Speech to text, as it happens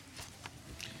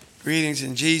Greetings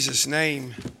in Jesus'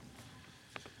 name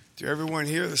to everyone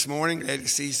here this morning. Glad to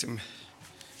see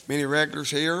many regulars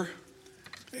here.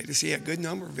 Glad to see a good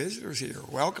number of visitors here.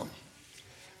 Welcome.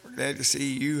 We're glad to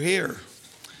see you here.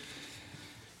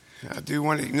 I do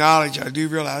want to acknowledge, I do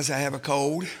realize I have a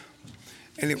cold,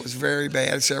 and it was very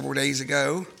bad several days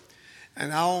ago,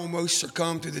 and I almost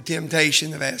succumbed to the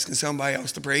temptation of asking somebody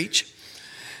else to preach.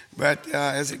 But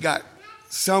as it got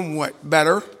somewhat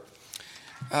better,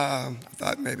 I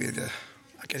thought maybe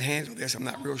I could handle this. I'm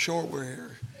not real sure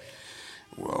where.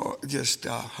 Well, just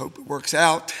hope it works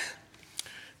out.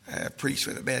 I have preached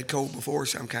with a bad cold before,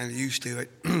 so I'm kind of used to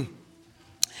it.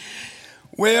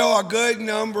 Well, a good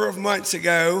number of months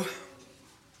ago,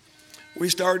 we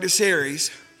started a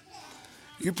series.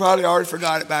 You probably already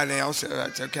forgot it by now, so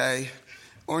that's okay.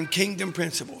 On kingdom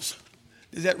principles.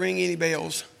 Does that ring any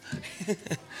bells?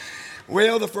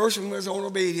 Well, the first one was on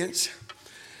obedience.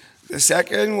 The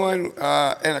second one,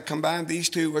 and I combined these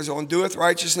two, was on doeth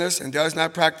righteousness and does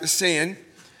not practice sin.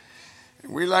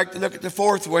 And we like to look at the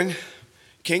fourth one,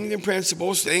 kingdom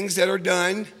principles, things that are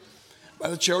done by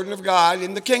the children of God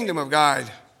in the kingdom of God.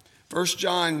 1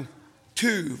 John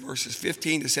 2, verses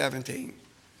 15 to 17.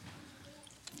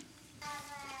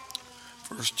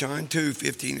 1 John 2,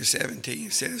 15 to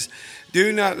 17 says,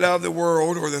 do not love the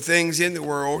world or the things in the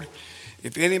world.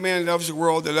 If any man loves the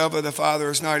world, the love of the Father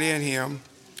is not in him.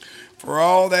 For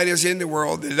all that is in the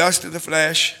world, the lust of the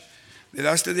flesh, the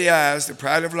lust of the eyes, the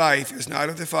pride of life, is not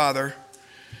of the Father,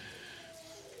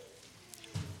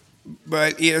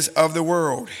 but is of the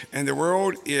world. And the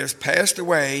world is passed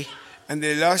away, and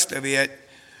the lust of it,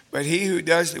 but he who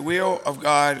does the will of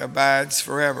God abides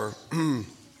forever.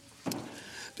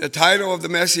 The title of the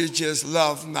message is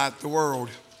Love Not the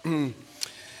World. And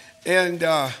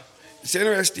it's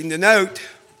interesting to note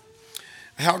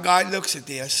how God looks at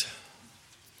this.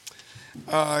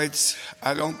 I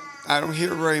don't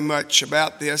hear very much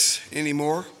about this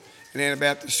anymore in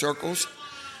Anabaptist circles,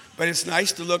 but it's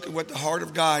nice to look at what the heart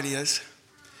of God is,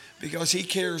 because he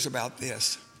cares about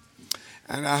this.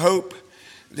 And I hope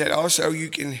that also you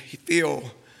can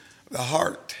feel the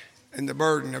heart and the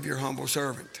burden of your humble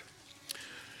servant.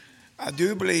 I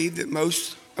do believe that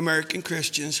most American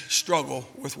Christians struggle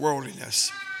with worldliness,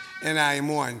 and I am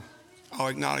one. I'll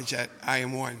acknowledge that I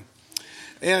am one.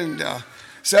 And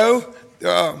so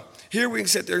here we can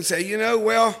sit there and say, I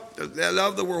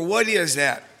love the world. What is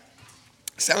that?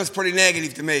 Sounds pretty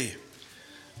negative to me.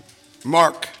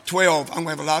 Mark 12. I'm going to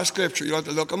have a lot of scripture. You'll have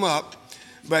to look them up.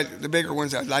 But the bigger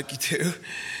ones I'd like you to.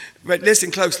 But listen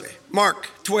closely. Mark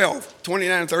 12,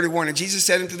 29 and 31. And Jesus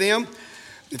said unto them,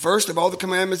 the first of all the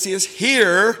commandments is,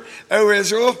 hear, O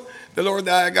Israel, the Lord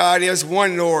thy God is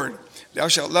one Lord. Thou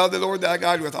shalt love the Lord thy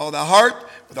God with all thy heart,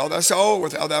 with all thy soul,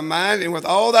 with all thy mind, and with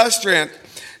all thy strength.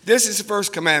 This is the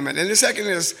first commandment. And the second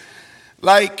is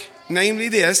namely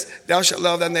this, thou shalt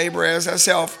love thy neighbor as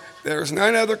thyself. There is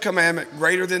none other commandment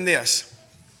greater than this.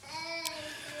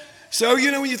 So,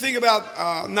 when you think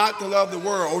about not to love the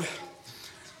world,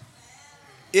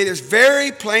 it is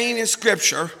very plain in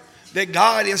Scripture that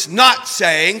God is not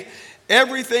saying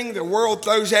everything the world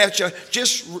throws at you,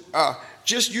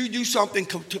 just you do something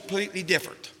completely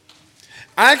different.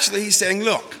 Actually, he's saying,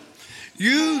 look,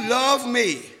 you love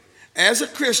me as a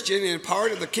Christian and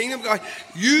part of the kingdom of God.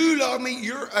 You love me.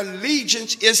 Your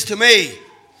allegiance is to me.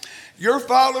 You're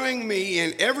following me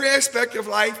in every aspect of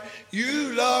life.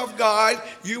 You love God.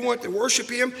 You want to worship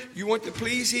him. You want to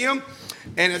please him.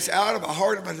 And it's out of a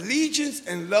heart of allegiance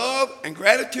and love and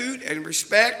gratitude and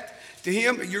respect to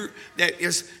him that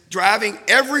is driving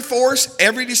every force,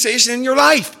 every decision in your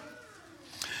life.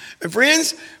 And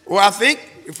friends, I think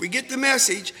if we get the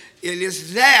message, it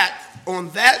is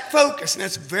on that focus, and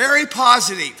that's very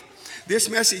positive. This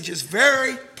message is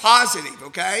very positive,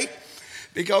 okay?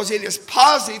 Because it is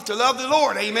positive to love the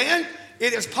Lord, amen?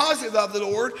 It is positive to love the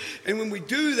Lord, and when we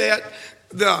do that,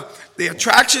 the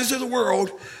attractions of the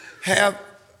world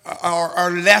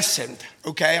are lessened,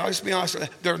 okay? I'll just be honest with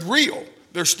you. They're real.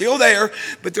 They're still there,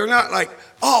 but they're not like,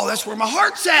 oh, that's where my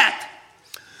heart's at.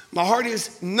 My heart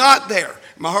is not there.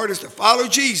 My heart is to follow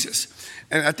Jesus.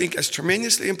 And I think it's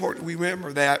tremendously important we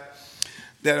remember that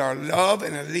our love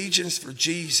and allegiance for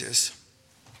Jesus,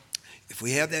 if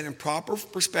we have that in proper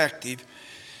perspective,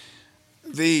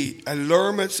 the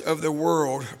allurements of the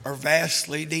world are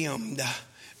vastly dimmed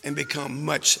and become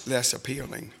much less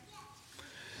appealing.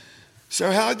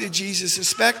 So how did Jesus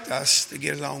expect us to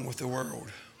get along with the world?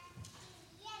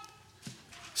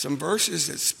 Some verses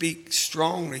that speak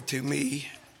strongly to me.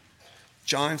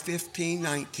 John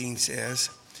 15:19 says,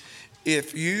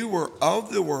 if you were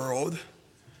of the world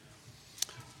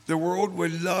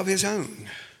would love his own.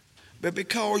 but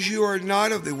because you are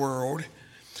not of the world,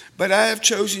 but I have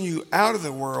chosen you out of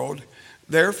the world,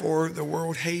 therefore the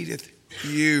world hateth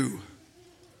you.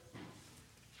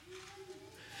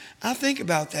 I think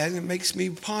about that and it makes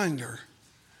me ponder.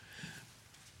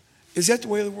 Is that the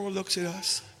way the world looks at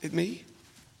us, at me?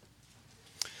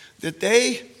 That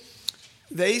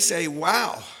they say,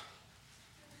 wow,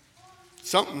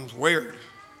 something's weird.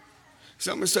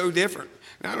 Something's so different.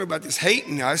 And I don't know about this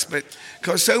hating us, but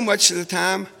because so much of the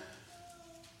time,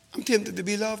 I'm tempted to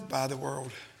be loved by the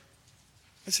world.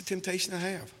 That's a temptation I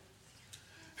have.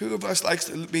 Who of us likes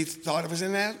to be thought of as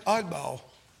an oddball?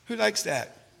 Who likes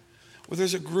that? Well,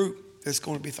 there's a group that's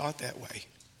going to be thought that way.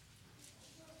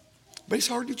 But it's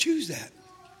hard to choose that.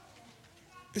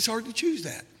 It's hard to choose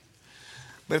that.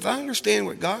 But if I understand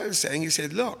what God is saying, he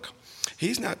said, look,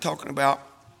 he's not talking about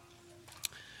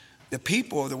the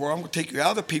people of the world. I'm going to take you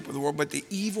out of the people of the world, but the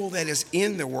evil that is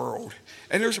in the world.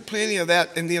 And there's plenty of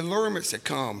that and the allurements that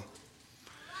come.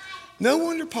 No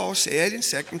wonder Paul said in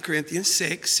 2 Corinthians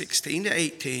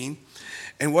 6:16-18,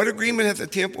 and what agreement hath the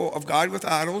temple of God with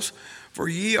idols? For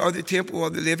ye are the temple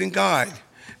of the living God.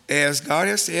 As God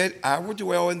has said, I will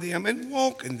dwell in them and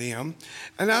walk in them,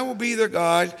 and I will be their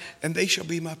God, and they shall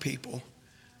be my people.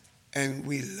 And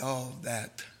we love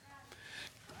that.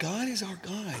 God is our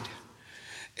God.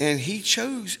 And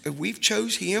we've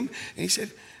chose him, and he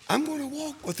said, I'm going to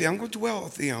walk with them, I'm going to dwell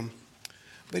with them.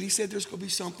 But he said there's going to be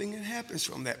something that happens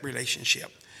from that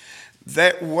relationship.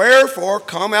 That wherefore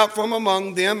come out from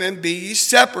among them and be ye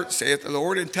separate, saith the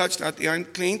Lord, and touch not the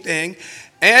unclean thing,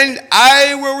 and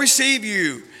I will receive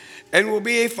you, and will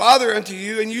be a father unto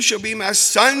you, and you shall be my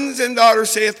sons and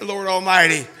daughters, saith the Lord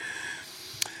Almighty.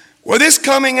 Well, this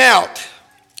coming out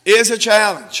is a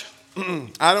challenge.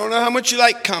 I don't know how much you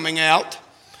like coming out,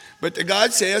 but the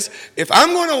God says, if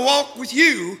I'm going to walk with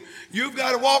you, you've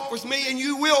got to walk with me, and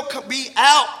you will be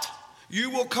out. You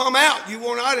will come out. You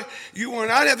will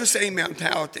not have the same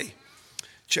mentality.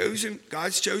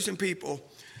 God's chosen people,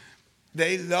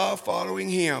 they love following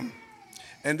him,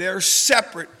 and they're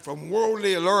separate from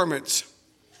worldly allurements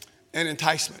and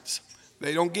enticements.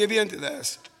 They don't give in to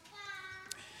this.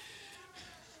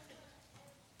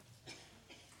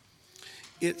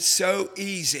 It's so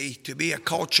easy to be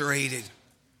acculturated.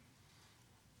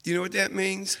 Do you know what that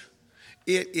means?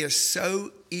 It is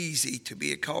so easy to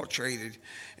be acculturated.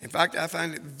 In fact, I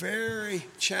find it very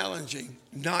challenging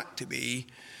not to be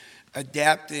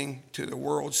adapting to the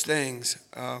world's things.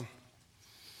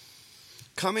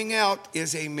 Coming out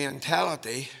is a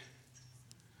mentality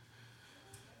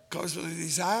because the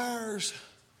desires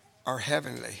are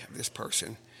heavenly of this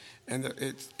person, and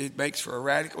it makes for a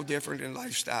radical difference in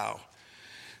lifestyle.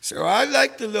 So I'd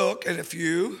like to look at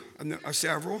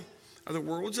several of the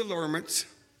world's allurements,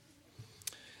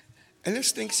 and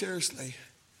let's think seriously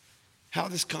how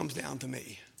this comes down to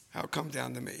me, how it comes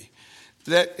down to me.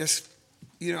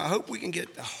 I hope we can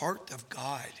get the heart of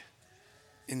God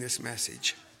in this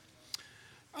message.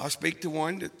 I'll speak to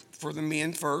one for the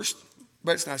men first,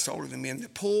 but it's not solely the men, the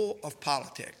pull of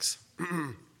politics.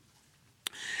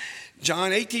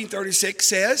 John 18:36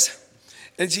 says,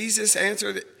 and Jesus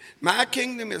answered, my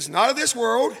kingdom is not of this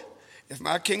world. If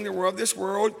my kingdom were of this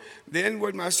world, then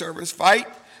would my servants fight,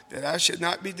 that I should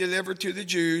not be delivered to the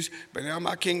Jews, but now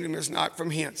my kingdom is not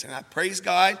from hence. And I praise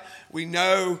God. We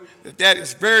know that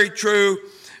is very true.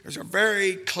 There's a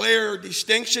very clear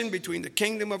distinction between the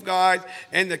kingdom of God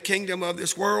and the kingdom of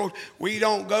this world. We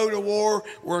don't go to war.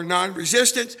 We're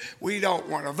non-resistant. We don't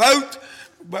want to vote,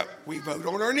 but we vote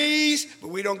on our knees, but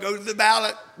we don't go to the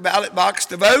ballot box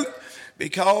to vote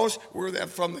because we're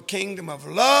from the kingdom of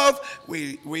love.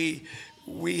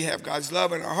 We have God's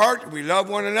love in our heart. We love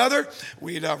one another.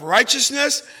 We love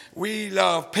righteousness. We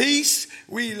love peace.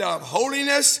 We love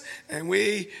holiness. And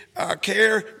we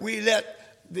care. We let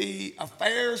the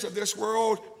affairs of this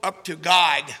world up to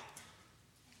God.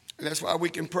 And that's why we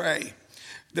can pray.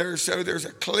 There's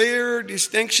a clear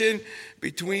distinction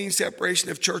between separation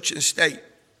of church and state.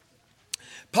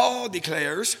 Paul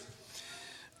declares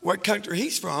what country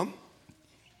he's from.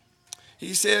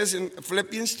 He says in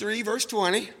Philippians 3, verse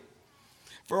 20,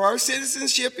 for our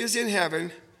citizenship is in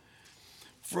heaven,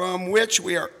 from which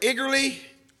we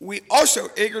also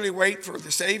eagerly wait for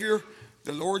the Savior,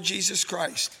 the Lord Jesus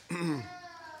Christ.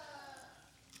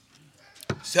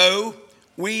 So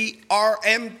we are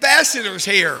ambassadors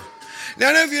here. Now,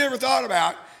 I don't know if you ever thought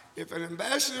about if an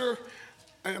ambassador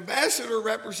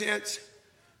represents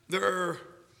their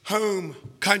home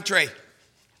country.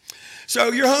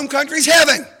 So your home country is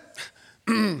heaven.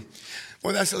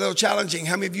 Well, that's a little challenging.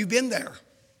 How many of you been there?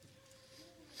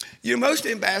 You know, most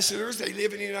ambassadors, they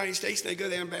live in the United States, they go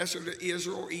to ambassador to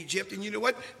Israel or Egypt, and you know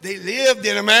what? They lived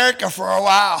in America for a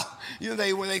while. You know,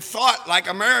 they thought like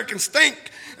Americans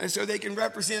think, and so they can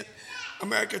represent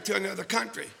America to another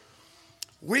country.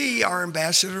 We are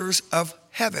ambassadors of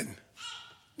heaven.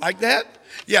 Like that?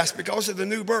 Yes, because of the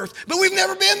new birth. But we've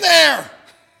never been there.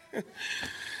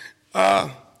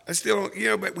 I still, you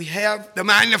know, but we have the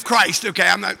mind of Christ. Okay,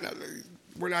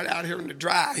 we're not out here in the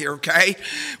dry here, okay?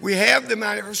 We have the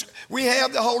mind of Christ. We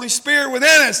have the Holy Spirit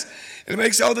within us. And it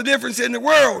makes all the difference in the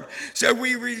world. So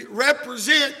we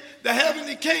represent the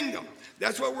heavenly kingdom.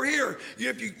 That's what we're here.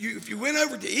 If you went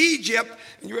over to Egypt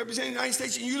and you represent the United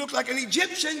States and you look like an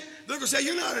Egyptian, they're going to say,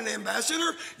 you're not an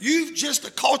ambassador. You've just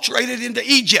acculturated into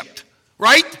Egypt,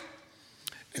 right?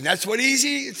 And that's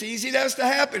it's easy to us to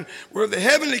happen. We're the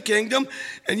heavenly kingdom.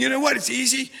 And you know what? It's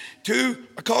easy to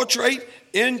acculturate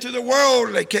into the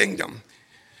worldly kingdom.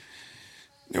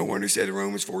 No wonder said in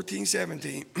Romans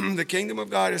 14:17, the kingdom of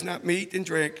God is not meat and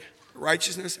drink,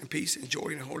 righteousness and peace and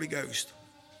joy in the Holy Ghost.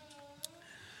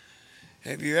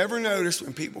 Have you ever noticed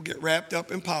when people get wrapped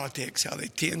up in politics how they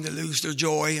tend to lose their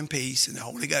joy and peace in the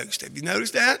Holy Ghost? Have you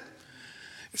noticed that?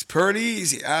 It's pretty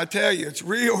easy. I tell you, it's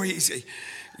real easy.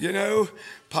 You know,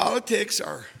 politics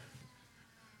are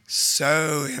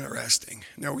so interesting.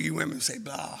 No, you women say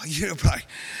blah, you know,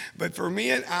 but for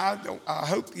men, I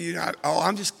hope you know.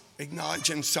 I'm just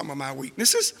acknowledging some of my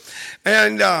weaknesses,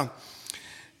 and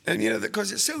you know,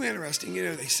 because it's so interesting. You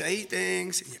know, they say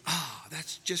things, and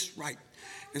that's just right.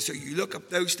 And so you look up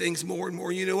those things more and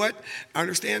more. You know what? I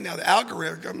understand now the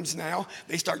algorithms now,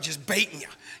 they start just baiting you.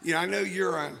 You know, I know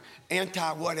you're an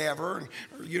anti-whatever,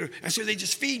 and so they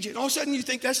just feed you. And all of a sudden you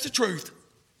think that's the truth.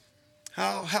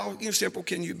 How simple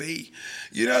can you be?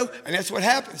 You know, and that's what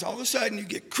happens. All of a sudden you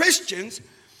get Christians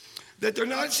that they're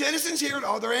not citizens here at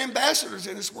all. They're ambassadors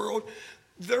in this world.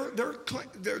 Their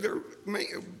talk,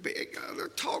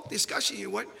 discussion, you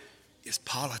know what? Is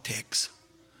politics.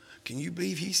 Can you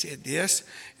believe he said this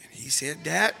and he said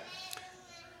that?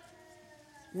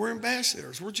 We're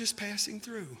ambassadors. We're just passing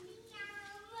through.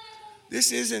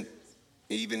 This isn't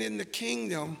even in the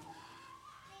kingdom.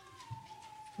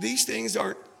 These things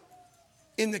aren't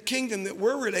in the kingdom that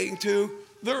we're relating to.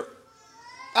 They're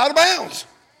out of bounds.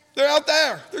 They're out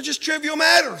there. They're just trivial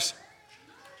matters.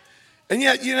 And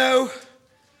yet, you know,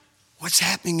 what's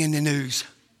happening in the news?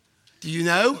 Do you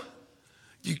know?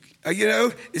 You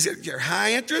know, is it your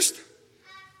high interest?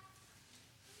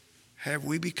 Have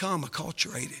we become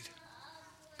acculturated?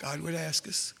 God would ask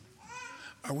us.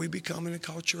 Are we becoming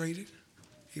acculturated?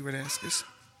 He would ask us.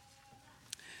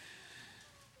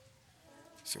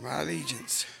 So my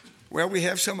allegiance. Well, we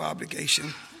have some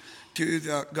obligation to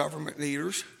the government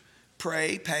leaders.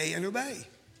 Pray, pay, and obey.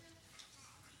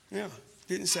 Yeah.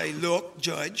 Didn't say look,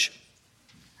 judge,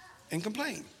 and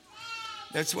complain.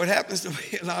 That's what happens to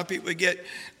me. A lot of people get,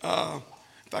 in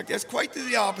fact, that's quite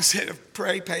the opposite of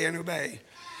pray, pay, and obey.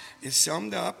 It's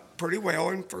summed up pretty well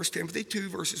in 1 Timothy 2,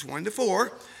 verses 1 to 4.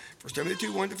 1 Timothy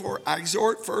 2, 1 to 4. I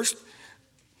exhort first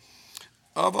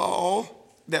of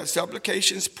all that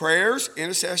supplications, prayers,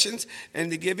 intercessions,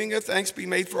 and the giving of thanks be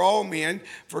made for all men,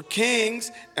 for kings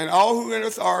and all who are in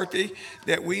authority,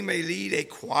 that we may lead a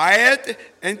quiet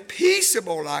and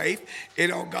peaceable life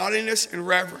in all godliness and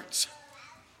reverence.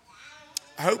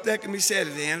 I hope that can be said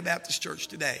at the Anabaptist Church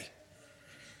today.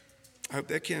 I hope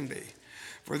that can be.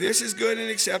 For this is good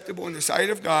and acceptable in the sight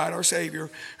of God, our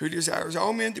Savior, who desires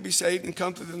all men to be saved and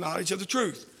come to the knowledge of the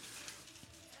truth.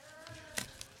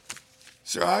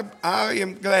 So I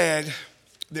am glad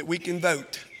that we can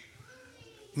vote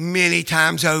many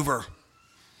times over.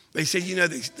 They said, you know,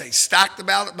 they stacked the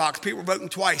ballot box. People were voting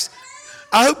twice.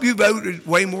 I hope you voted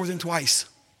way more than twice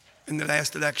in the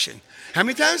last election. How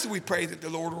many times do we pray that the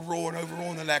Lord will rule and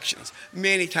overrule in elections?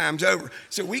 Many times over.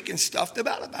 So we can stuff the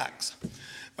ballot box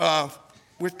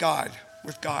with God,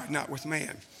 not with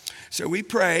man. So we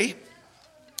pray,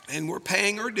 and we're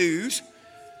paying our dues,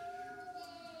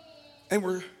 and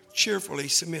we're cheerfully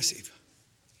submissive.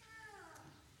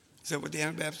 Is that what the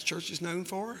Anabaptist Church is known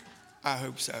for? I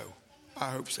hope so.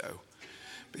 I hope so.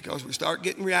 Because we start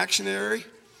getting reactionary,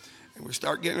 and we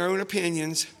start getting our own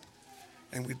opinions,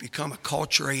 and we become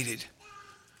acculturated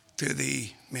to the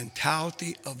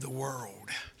mentality of the world.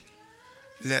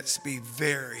 Let's be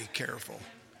very careful.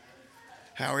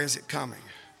 How is it coming?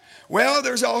 Well,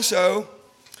 there's also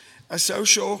a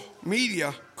social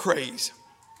media craze.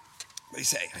 They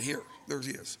say, here, there it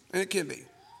is. And it can be.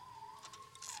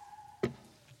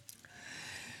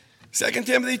 2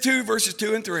 Timothy 2, verses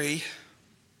 2 and 3.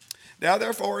 Thou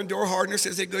therefore endure hardness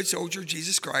as a good soldier of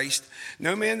Jesus Christ.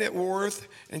 No man that warreth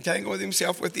entangleth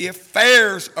himself with the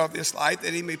affairs of this life,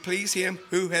 that he may please him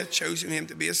who hath chosen him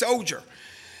to be a soldier.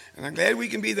 And I'm glad we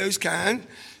can be those kind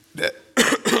that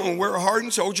we're a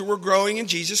hardened soldier, we're growing in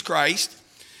Jesus Christ,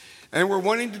 and we're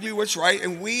wanting to do what's right,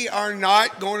 and we are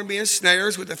not going to be in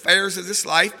snares with the affairs of this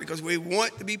life because we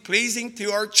want to be pleasing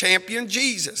to our champion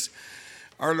Jesus,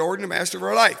 our Lord and the Master of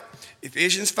our life.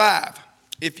 Ephesians 5.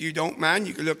 If you don't mind,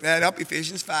 you can look that up,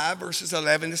 Ephesians 5, verses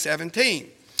 11 to 17.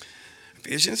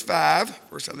 Ephesians 5,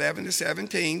 verse 11 to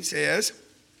 17 says,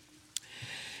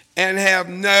 and have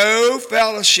no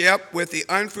fellowship with the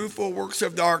unfruitful works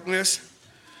of darkness,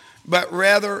 but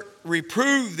rather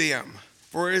reprove them.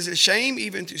 For it is a shame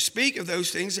even to speak of those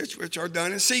things which are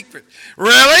done in secret.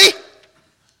 Really?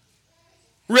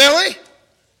 Really?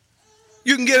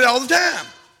 You can get it all the time.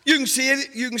 You can see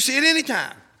it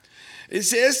anytime. It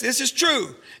says, this is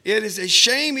true. It is a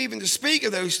shame even to speak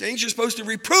of those things. You're supposed to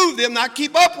reprove them, not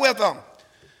keep up with them.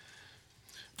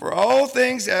 For all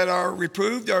things that are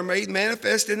reproved are made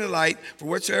manifest in the light, for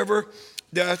whatsoever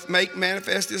doth make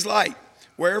manifest is light.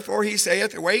 Wherefore he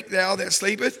saith, awake thou that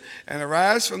sleepeth, and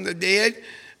arise from the dead,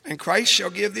 and Christ shall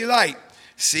give thee light.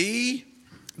 See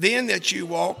then that you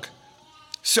walk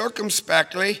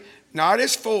circumspectly, not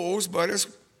as fools, but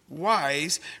as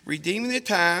wise, redeeming the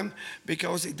time,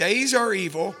 because the days are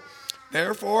evil.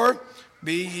 Therefore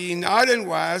be ye not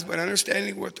unwise, but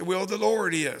understanding what the will of the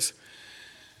Lord is.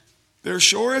 There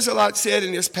sure is a lot said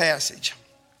in this passage,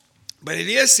 but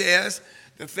it says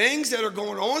the things that are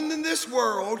going on in this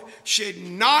world should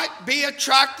not be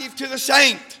attractive to the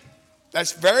saint.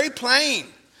 That's very plain.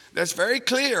 That's very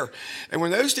clear. And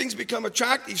when those things become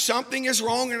attractive, something is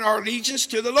wrong in our allegiance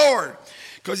to the Lord,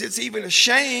 because it's even a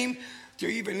shame to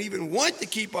even want to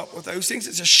keep up with those things.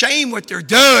 It's a shame what they're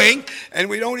doing, and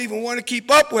we don't even want to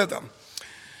keep up with them.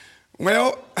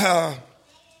 Well,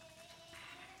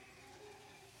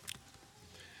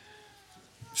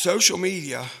 social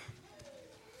media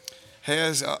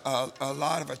has a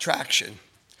lot of attraction,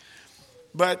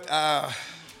 but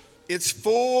it's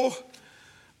full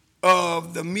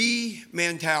of the me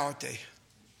mentality.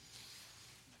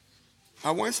 I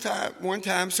one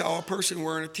time saw a person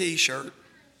wearing a T-shirt,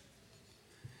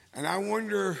 and I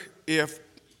wonder if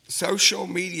social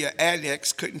media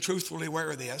addicts couldn't truthfully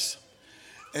wear this.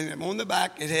 And on the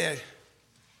back it had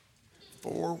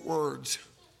 4 words.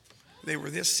 They were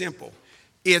this simple.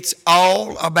 It's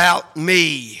all about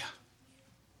me.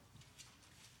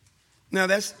 Now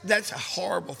that's a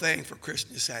horrible thing for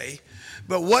Christians to say.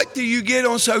 But what do you get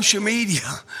on social media?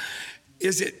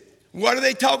 What do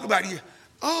they talk about?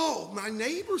 Oh, my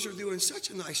neighbors are doing such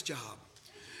a nice job.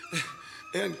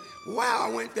 And wow,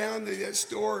 I went down to that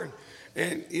store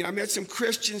and I met some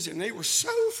Christians and they were so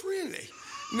friendly.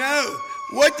 No,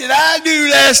 what did I do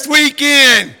last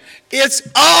weekend? It's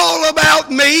all about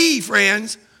me,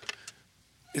 friends.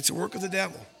 It's a work of the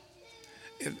devil.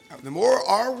 The more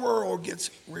our world gets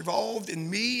revolved in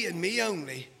me and me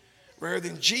only, rather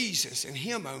than Jesus and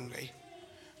him only,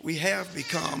 we have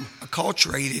become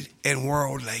acculturated and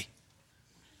worldly.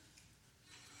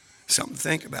 Something to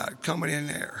think about coming in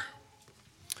there.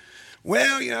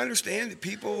 Well, you understand that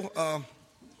people,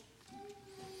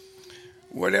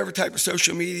 whatever type of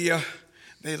social media,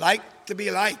 they like to be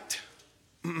liked.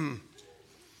 And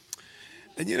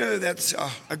that's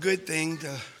a good thing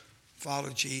to follow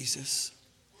Jesus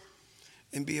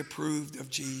and be approved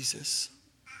of Jesus.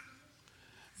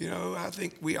 I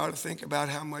think we ought to think about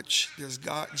how much does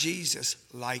Jesus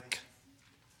like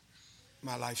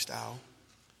my lifestyle?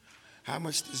 How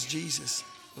much does Jesus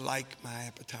like my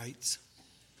appetites?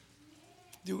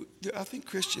 I think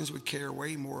Christians would care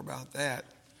way more about that.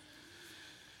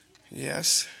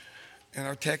 Yes, in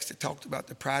our text it talked about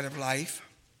the pride of life.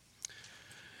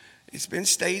 It's been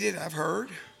stated, I've heard,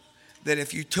 that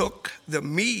if you took the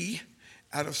me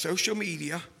out of social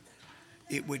media,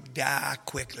 it would die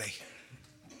quickly.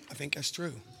 I think that's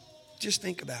true. Just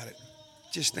think about it.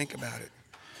 Just think about it.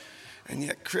 And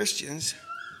yet Christians,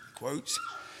 quotes,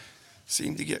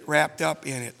 seem to get wrapped up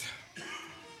in it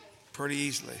pretty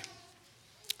easily.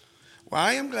 Well,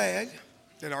 I am glad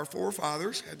that our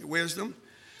forefathers had the wisdom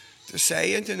to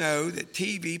say and to know that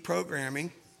TV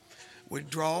programming would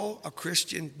draw a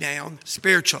Christian down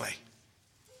spiritually.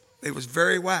 It was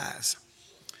very wise.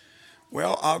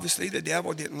 Well, obviously the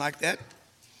devil didn't like that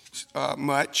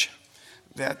much,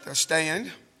 that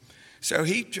stand. So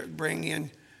he should bring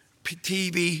in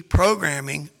TV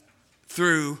programming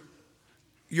through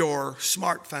your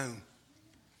smartphone.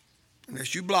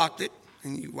 Unless you blocked it,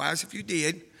 and you wise if you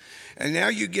did. And now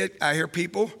I hear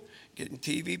people getting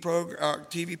TV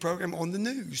program on the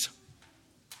news.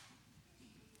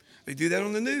 They do that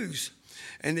on the news.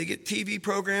 And they get TV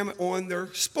program on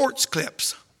their sports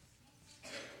clips.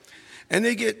 And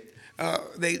they get,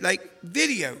 they like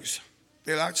videos.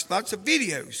 They like lots of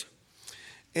videos.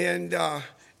 And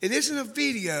it isn't a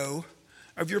video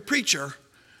of your preacher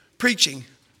preaching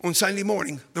on Sunday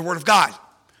morning the Word of God.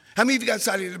 How many of you got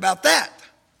excited about that?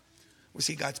 Well,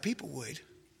 see, God's people would.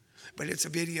 But it's a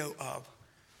video of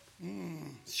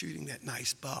shooting that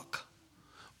nice buck,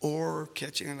 or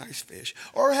catching a nice fish,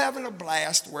 or having a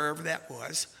blast wherever that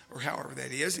was, or however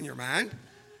that is in your mind.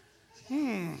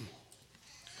 And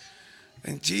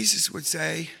Jesus would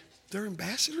say, they're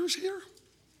ambassadors here?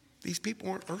 These people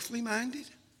aren't earthly minded?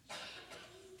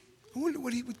 I wonder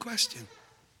what he would question.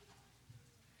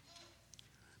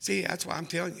 See, that's why I'm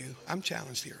telling you, I'm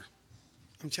challenged here.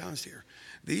 I'm challenged here.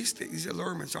 These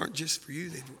allurements aren't just for you,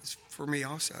 they're for me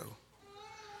also.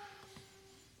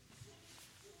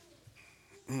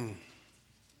 I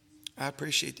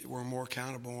appreciate that we're more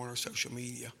accountable on our social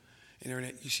media,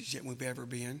 internet usage than we've ever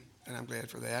been, and I'm glad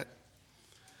for that.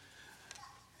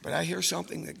 But I hear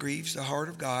something that grieves the heart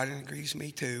of God, and it grieves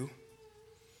me too.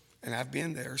 And I've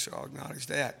been there, so I'll acknowledge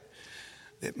that.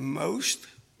 That most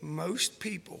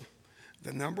people,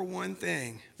 the number one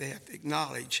thing they have to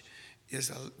acknowledge is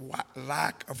a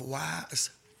lack of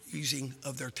wise using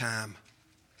of their time.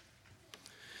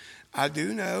 I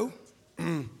do know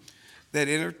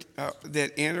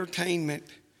that entertainment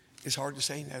is hard to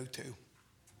say no to.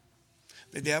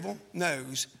 The devil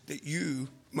knows that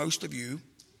most of you,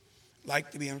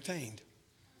 like to be entertained.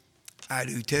 I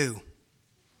do too.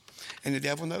 And the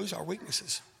devil knows our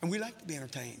weaknesses, and we like to be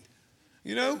entertained.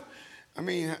 You know, I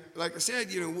mean, like I said,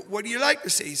 what do you like to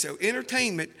see? So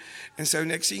entertainment, and so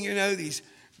next thing you know, these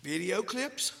video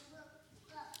clips,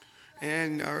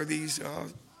 and are these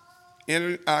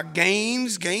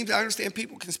games. I understand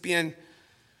people can spend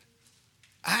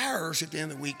hours at the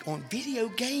end of the week on video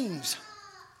games,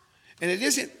 and it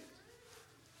isn't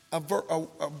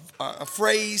a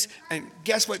phrase. And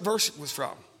guess what verse it was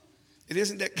from? It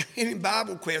isn't that in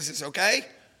Bible quizzes, okay?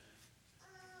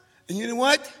 And you know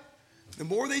what? The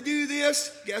more they do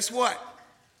this, guess what?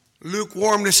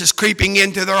 Lukewarmness is creeping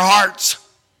into their hearts.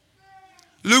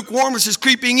 Lukewarmness is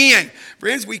creeping in.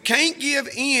 Friends, we can't give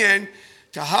in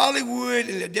to Hollywood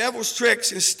and the devil's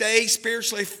tricks and stay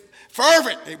spiritually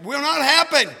fervent. It will not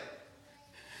happen.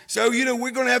 So,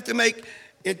 we're going to have to make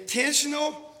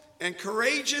intentional and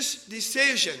courageous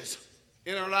decisions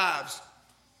in our lives.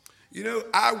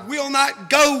 I will not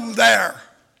go there.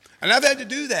 And I've had to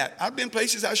do that. I've been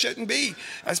places I shouldn't be.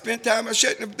 I spent time I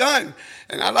shouldn't have done.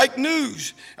 And I like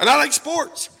news. And I like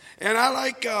sports. And I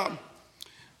like I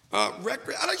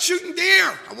like shooting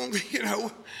deer. I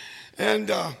won't, And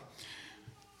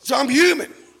so I'm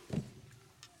human.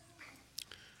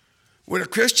 Would a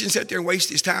Christian sit there and waste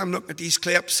his time looking at these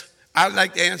clips? I'd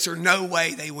like to answer, no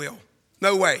way they will.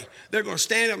 No way. They're going to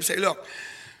stand up and say, look,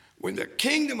 when the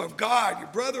kingdom of God, your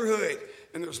brotherhood,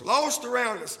 and there's lost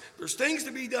around us, there's things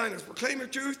to be done. There's proclaiming the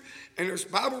truth, and there's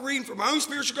Bible reading for my own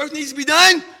spiritual growth needs to be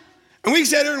done. And we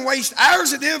sit there and waste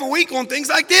hours at the end of a week on things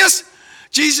like this.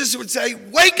 Jesus would say,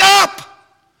 wake up!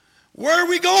 Where are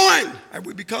we going? Have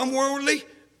we become worldly?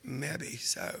 Maybe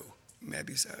so.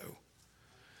 Maybe so.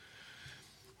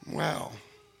 Well,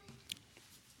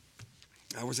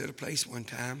 I was at a place one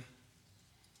time,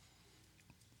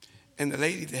 and the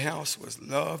lady of the house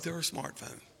loved her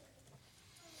smartphone.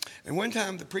 And one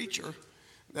time the preacher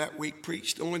that week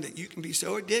preached on that you can be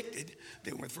so addicted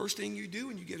that when the first thing you do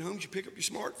when you get home is you pick up your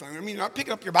smartphone. I mean, not pick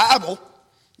up your Bible,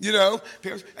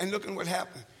 and look at what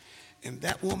happened. And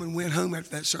that woman went home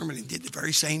after that sermon and did the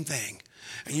very same thing.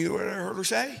 And you know what I heard her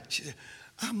say? She said,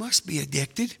 I must be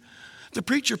addicted. The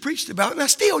preacher preached about it and I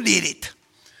still did it.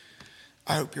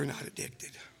 I hope you're not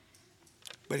addicted.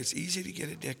 But it's easy to get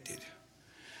addicted.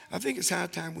 I think it's high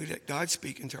time we let God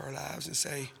speak into our lives and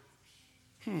say,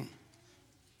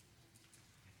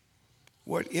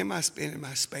 what am I spending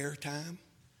my spare time?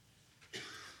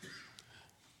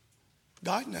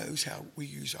 God knows how we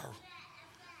use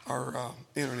our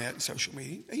internet and social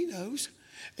media. He knows.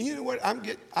 And you know what? I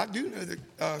do know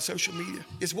that social media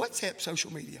is WhatsApp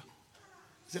social media.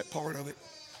 Is that part of it?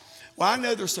 Well, I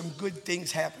know there's some good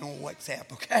things happening on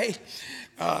WhatsApp, okay?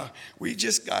 We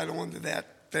just got onto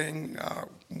that thing,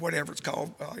 whatever it's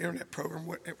called, internet program,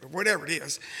 whatever it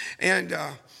is. And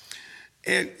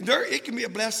there, it can be a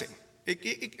blessing.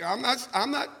 I'm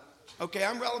not, okay,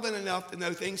 I'm relevant enough to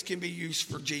know things can be used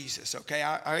for Jesus, okay?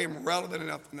 I am relevant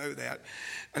enough to know that.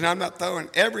 And I'm not throwing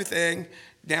everything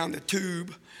down the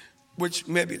tube, which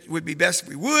maybe it would be best if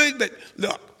we would, but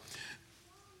look.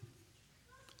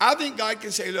 I think God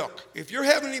can say, look, if you're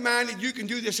heavenly minded, you can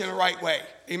do this in the right way.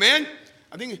 Amen?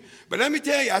 But let me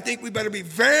tell you, I think we better be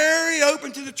very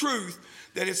open to the truth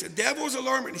that it's the devil's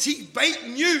allurement. He's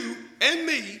baiting you and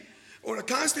me on a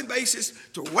constant basis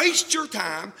to waste your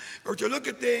time or to look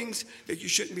at things that you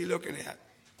shouldn't be looking at.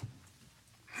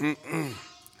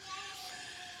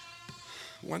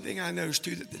 One thing I noticed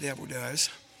too that the devil does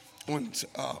on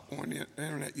the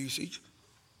internet usage,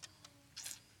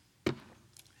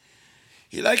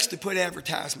 he likes to put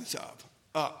advertisements up.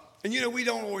 And you know, we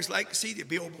don't always like to see the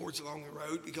billboards along the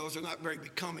road because they're not very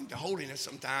becoming to holiness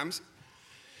sometimes.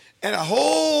 And a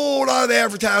whole lot of the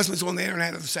advertisements on the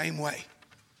internet are the same way.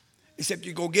 Except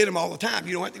you go get them all the time.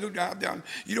 You don't have to go drive down.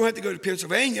 You don't have to go to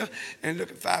Pennsylvania and look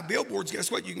at 5 billboards.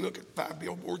 Guess what? You can look at 5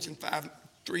 billboards in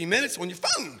 3 minutes on your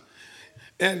phone.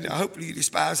 And hopefully you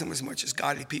despise them as much as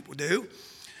godly people do.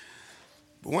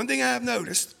 But one thing I have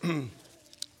noticed,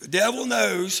 the devil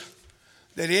knows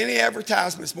that any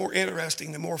advertisement is more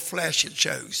interesting the more flesh it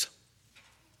shows.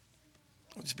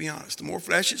 Let's be honest. The more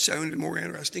flesh it's shown, the more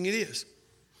interesting it is.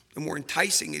 The more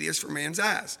enticing it is for man's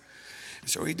eyes. And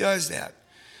so he does that.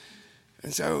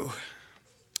 And so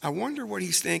I wonder what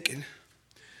he's thinking.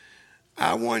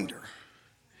 I wonder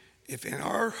if in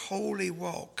our holy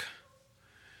walk,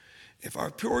 if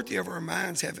our purity of our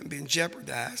minds haven't been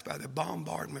jeopardized by the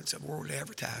bombardments of worldly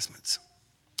advertisements.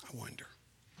 I wonder.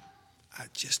 I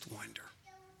just wonder.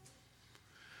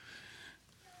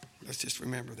 Let's just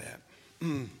remember that.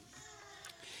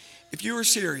 If you are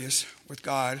serious with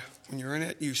God when you're in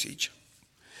that usage,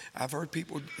 I've heard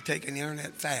people take an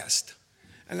internet fast,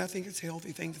 and I think it's a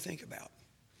healthy thing to think about.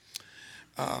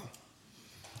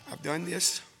 I've done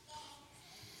this,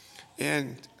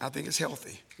 and I think it's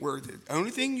healthy, where the only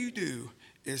thing you do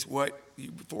is what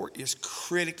you before is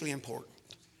critically important.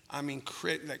 I mean,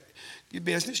 like your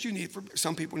business, you need it for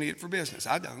some people need it for business.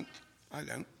 I don't.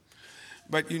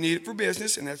 But you need it for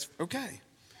business, and that's okay.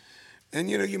 And,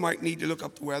 you know, you might need to look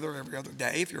up the weather every other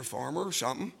day if you're a farmer or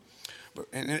something.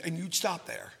 And you'd stop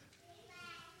there.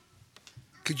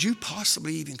 Could you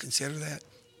possibly even consider that?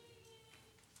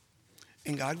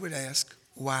 And God would ask,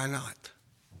 why not?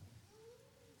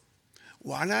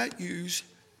 Why not use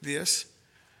this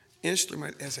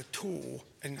instrument as a tool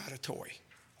and not a toy?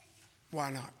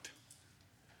 Why not?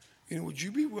 You know, would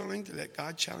you be willing to let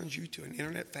God challenge you to an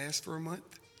internet fast for a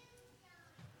month?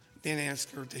 Then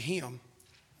answer to him,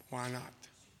 why not?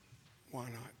 Why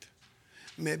not?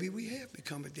 Maybe we have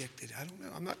become addicted. I don't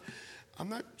know.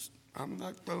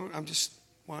 I'm just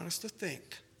want us to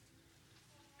think.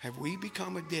 Have we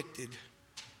become addicted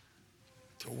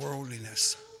to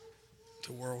worldliness?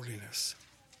 To worldliness.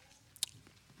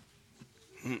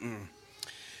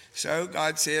 So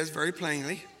God says very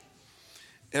plainly,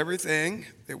 everything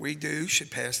that we do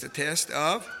should pass the test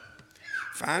of.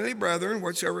 Finally, brethren,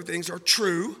 whatsoever things are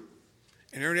true,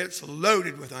 and the internet's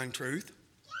loaded with untruth,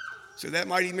 so that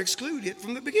might even exclude it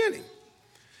from the beginning.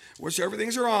 Whatsoever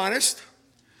things are honest,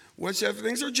 whatsoever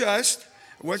things are just,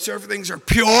 whatsoever things are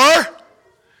pure,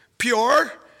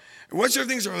 and whatsoever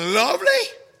things are lovely,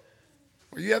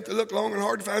 well, you have to look long and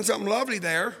hard to find something lovely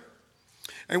there,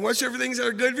 and whatsoever things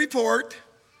are a good report,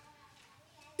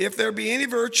 if there be any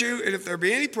virtue and if there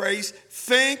be any praise,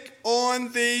 think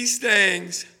on these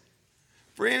things.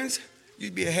 Friends,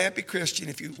 you'd be a happy Christian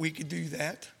if we could do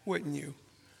that, wouldn't you?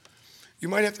 You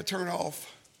might have to turn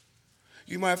off.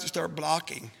 You might have to start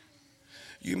blocking.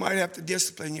 You might have to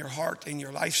discipline your heart and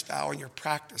your lifestyle and your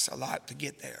practice a lot to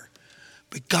get there.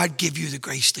 But God give you the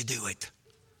grace to do it.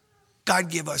 God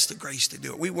give us the grace to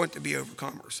do it. We want to be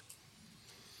overcomers.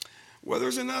 Well,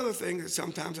 there's another thing that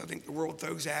sometimes I think the world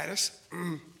throws at us,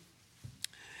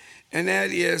 and that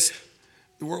is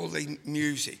the worldly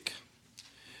music.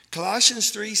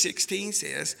 Colossians 3:16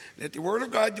 says, "Let the word of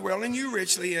God dwell in you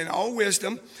richly in all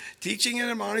wisdom, teaching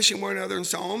and admonishing one another in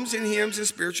psalms and hymns and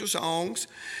spiritual songs,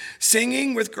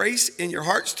 singing with grace in your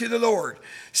hearts to the Lord."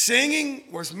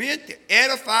 Singing was meant to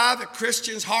edify the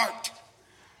Christian's heart.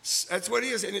 That's what it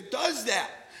is, and it does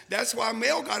that. That's why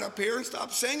Mel got up here and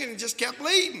stopped singing and just kept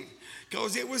leading,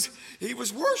 because he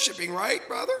was worshiping, right,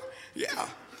 brother? Yeah.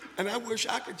 And I wish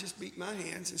I could just beat my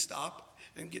hands and stop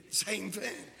and get the same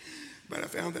thing. But I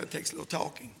found that it takes a little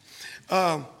talking.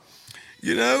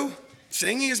 You know,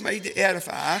 singing is made to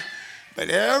edify, but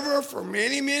ever for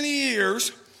many, many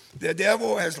years, the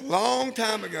devil has a long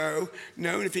time ago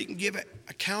known if he can give it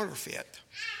a counterfeit,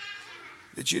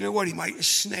 that you know what, he might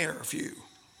ensnare a few.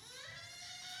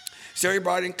 So he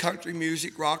brought in country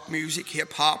music, rock music,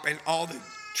 hip hop, and all the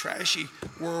trashy,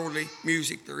 worldly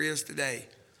music there is today.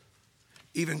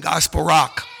 Even gospel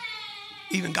rock.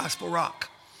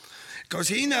 Because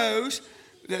he knows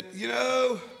that, you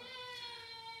know,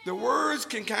 the words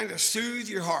can kind of soothe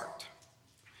your heart.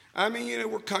 I mean,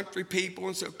 we're country people,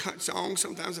 and so songs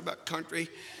sometimes about country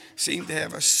seem to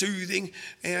have a soothing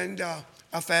and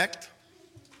effect.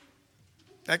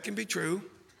 That can be true.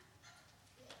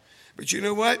 But you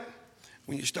know what?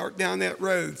 When you start down that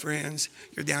road, friends,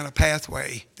 you're down a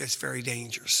pathway that's very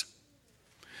dangerous.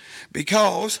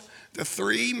 Because the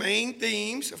three main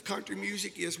themes of country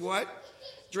music is what?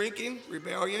 Drinking,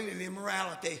 rebellion, and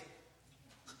immorality.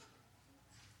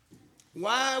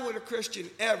 Why would a Christian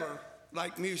ever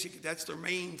like music if that's their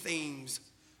main themes?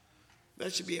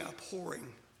 That should be abhorring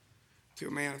to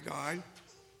a man of God.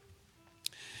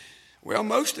 Well,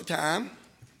 most of the time,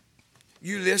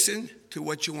 you listen to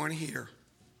what you want to hear,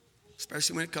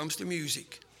 especially when it comes to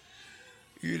music.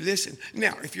 You listen.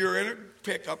 Now, if you're in a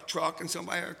pickup truck and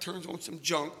somebody turns on some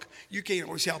junk, you can't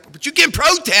always help it. But you can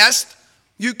protest.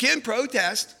 You can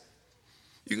protest.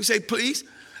 You can say, please.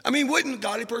 I mean, wouldn't a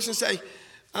godly person say,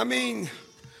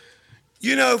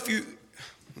 if you...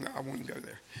 No, I won't go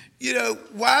there.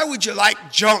 Why would you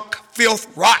like junk,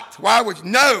 filth, rot? Why would you?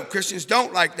 No, Christians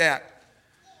don't like that.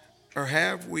 Or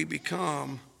have we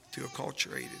become too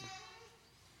acculturated?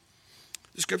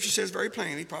 The scripture says very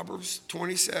plainly, Proverbs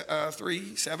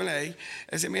 23:7a,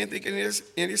 as a man thinketh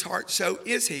in his heart, so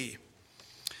is he.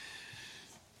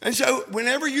 And so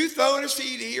whenever you throw in a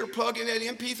CD or plug in that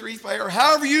MP3 player,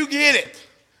 however you get it.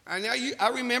 I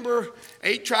remember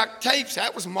 8-track tapes.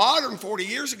 That was modern 40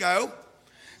 years ago.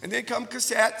 And then come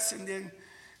cassettes and then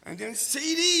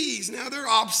CDs. Now they're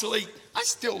obsolete. I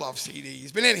still love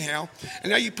CDs. But anyhow,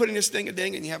 and now you put in this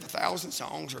thing-a-ding and you have 1,000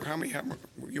 songs or how many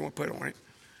you want to put on it.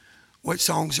 What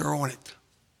songs are on it?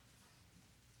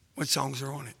 What songs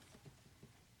are on it?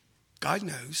 God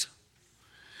knows.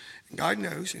 God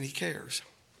knows and he cares.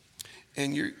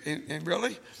 And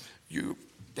really, you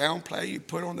downplay, you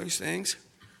put on those things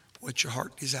what your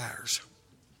heart desires.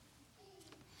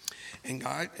 And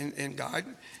God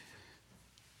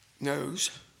knows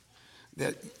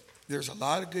that there's a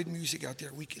lot of good music out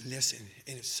there we can listen,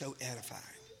 and it's so edifying.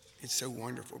 It's so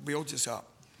wonderful. It builds us up.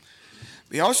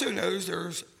 He also knows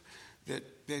there's a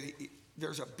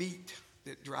beat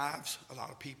that drives a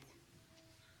lot of people.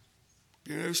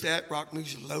 You notice that? Rock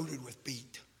music is loaded with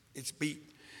beat. It's beat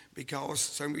because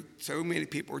so many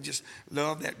people just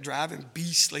love that driving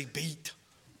beastly beat.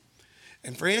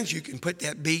 And friends, you can put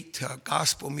that beat to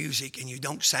gospel music and you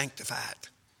don't sanctify it.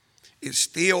 It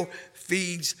still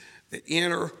feeds the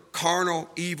inner carnal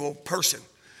evil person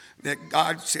that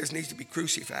God says needs to be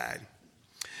crucified.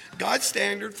 God's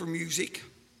standard for music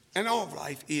and all of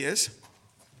life is,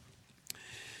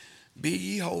 be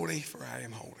ye holy, for I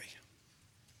am holy.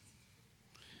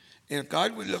 And if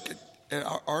God would look at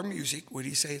our music, would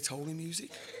he say it's holy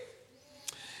music?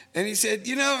 And he said,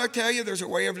 I tell you, there's a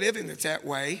way of living that's that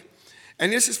way.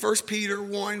 And this is 1 Peter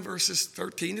 1, verses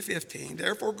 13 to 15.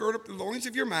 Therefore, gird up the loins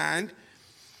of your mind.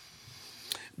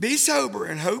 Be sober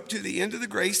and hope to the end of the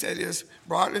grace that is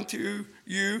brought into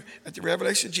you at the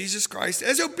revelation of Jesus Christ.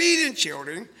 As obedient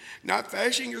children, not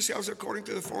fashioning yourselves according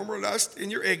to the former lust in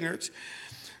your ignorance.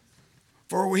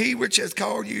 For he which has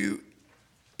called you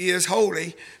is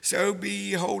holy, so be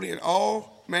ye holy in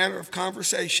all manner of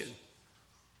conversation.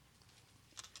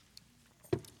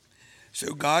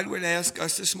 So God would ask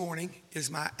us this morning, is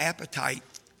my appetite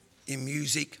in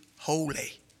music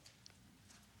holy?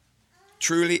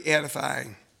 Truly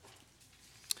edifying.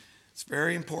 It's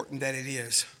very important that it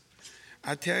is.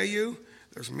 I tell you,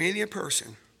 there's many a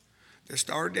person that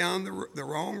started down the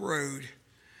wrong road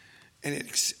and it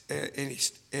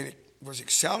was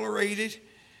accelerated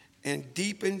and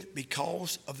deepened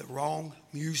because of the wrong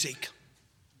music.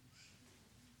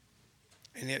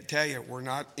 And I tell you,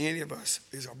 not any of us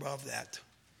is above that.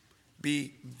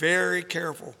 Be very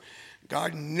careful.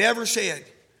 God never said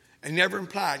and never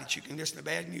implied that you can listen to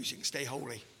bad music and stay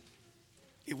holy.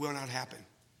 It will not happen.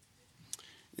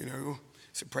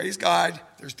 So praise God,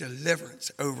 there's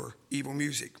deliverance over evil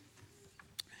music.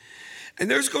 And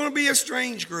there's going to be a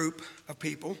strange group of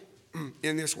people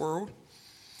in this world.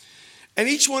 And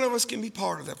each one of us can be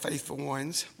part of the faithful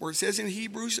ones, where it says in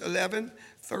Hebrews 11,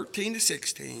 13 to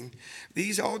 16,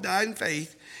 these all died in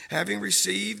faith, having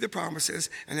received the promises,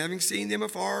 and having seen them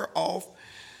afar off,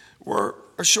 were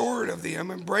assured of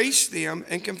them, embraced them,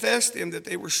 and confessed them that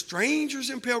they were strangers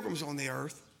and pilgrims on the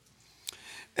earth.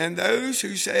 And those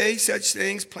who say such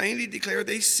things plainly declare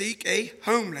they seek a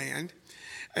homeland.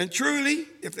 And truly,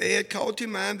 if they had called to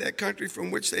mind that country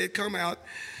from which they had come out,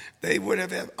 they would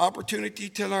have had opportunity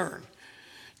to learn,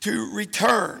 to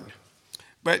return.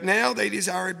 But now they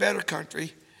desire a better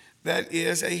country, that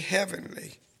is a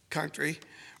heavenly country.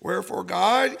 Wherefore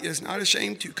God is not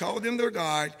ashamed to call them their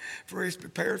God, for he has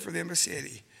prepared for them a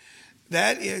city.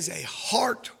 That is a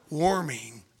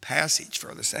heartwarming passage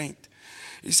for the saint.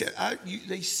 He said,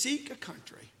 they seek a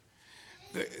country.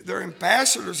 They're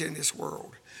ambassadors in this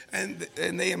world. And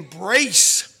they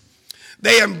embrace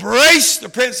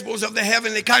the principles of the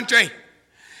heavenly country.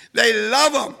 They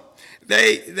love them.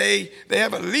 They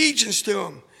have allegiance to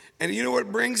them. And you know what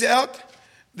it brings out?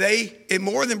 It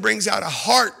more than brings out a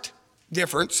heart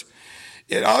difference.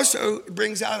 It also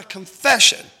brings out a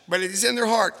confession, but it is in their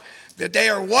heart that they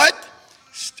are what?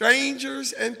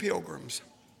 Strangers and pilgrims.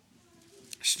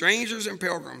 Strangers and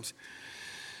pilgrims.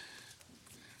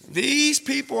 These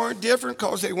people aren't different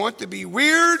because they want to be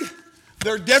weird.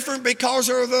 They're different because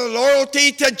of their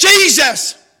loyalty to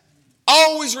Jesus.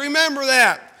 Always remember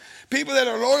that. People that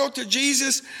are loyal to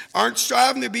Jesus aren't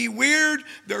striving to be weird.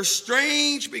 They're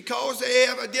strange because they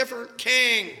have a different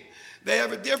king. They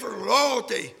have a different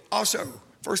loyalty. Also,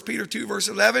 1 Peter 2, verse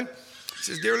 11, it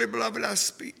says, Dearly beloved,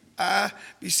 I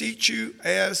beseech you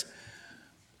as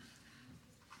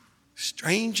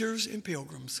strangers and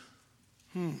pilgrims.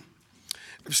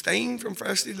 Abstain from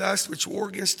fleshly lusts which war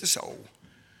against the soul.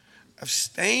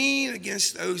 Abstain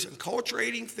against those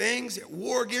enculturating things that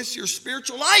war against your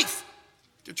spiritual life,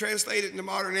 to translate it into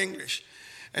modern English.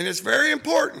 And it's very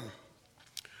important.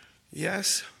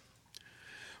 Yes.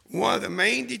 One of the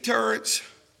main deterrents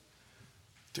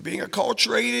to being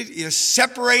acculturated is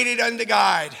separated unto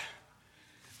God.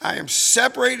 I am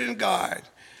separated in God.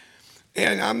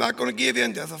 And I'm not going to give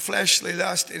in to the fleshly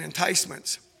lust and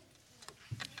enticements.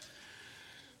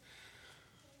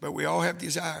 But we all have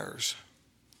desires.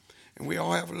 And we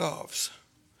all have loves.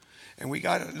 And we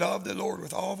got to love the Lord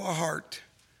with all of our heart.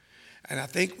 And I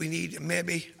think we need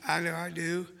maybe, I know I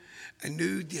do, a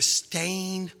new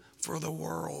disdain for the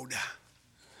world.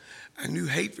 A new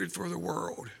hatred for the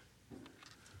world.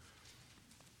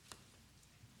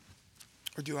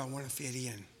 Or do I want to fit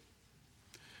in?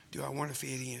 Do I want to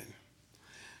fit in?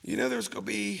 You know, there's going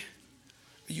to be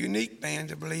a unique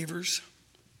band of believers.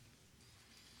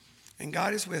 And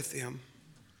God is with them.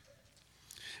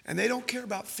 And they don't care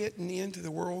about fitting into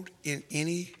the world in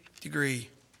any degree.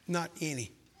 Not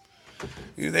any.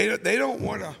 You know, they don't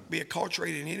want to be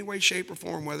acculturated in any way, shape, or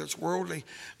form, whether it's worldly,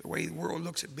 the way the world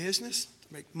looks at business,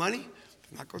 to make money.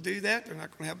 They're not going to do that. They're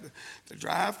not going to have the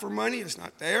drive for money. It's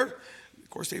not there. Of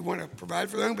course, they want to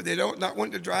provide for them, but they don't not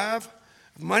want to drive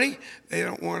money. They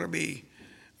don't want to be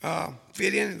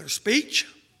fit in their speech.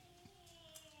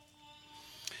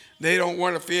 They don't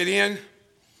want to fit in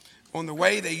on the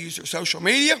way they use their social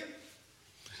media.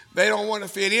 They don't want to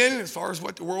fit in as far as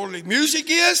what the worldly music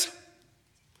is.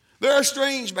 They're a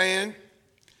strange band.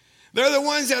 They're the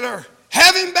ones that are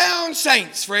heaven-bound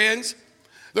saints, friends.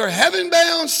 They're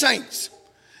heaven-bound saints.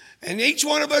 And each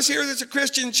one of us here that's a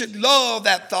Christian should love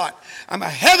that thought. I'm a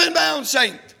heaven-bound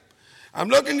saint. I'm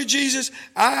looking to Jesus.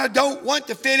 I don't want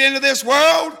to fit into this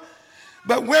world.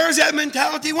 But where's that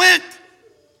mentality went?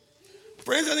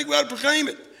 Friends, I think we ought to proclaim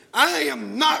it. I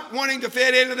am not wanting to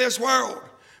fit into this world.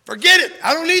 Forget it.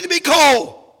 I don't need to be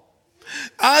cool.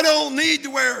 I don't need to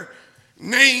wear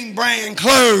name brand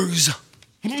clothes.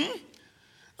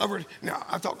 Now,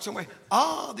 I talked to somebody,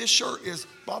 this shirt is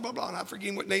blah, blah, blah, and I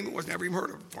forget what name it was, never even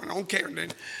heard of it before, and I don't care, and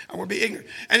then I want to be ignorant.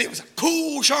 And it was a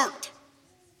cool shirt.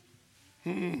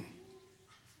 Name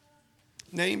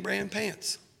brand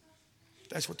pants.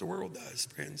 That's what the world does,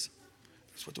 friends.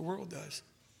 That's what the world does.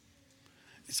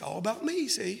 It's all about me,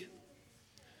 see?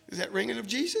 Is that ringing of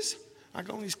Jesus? I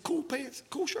got on these cool pants,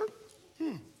 cool shirt.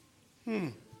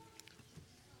 I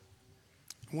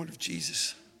wonder if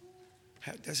Jesus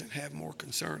doesn't have more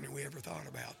concern than we ever thought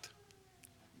about.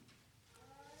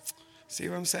 See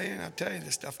what I'm saying? I tell you,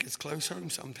 this stuff gets close home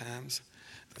sometimes.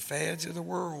 The fads of the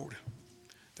world.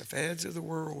 The fads of the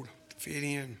world to fit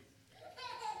in.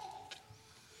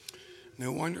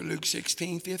 No wonder Luke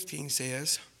 16:15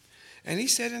 says, And he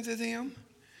said unto them,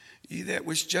 Ye that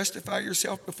which justify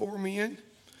yourself before men,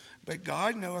 but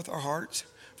God knoweth our hearts,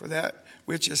 for that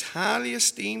which is highly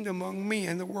esteemed among men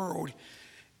in the world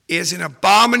is an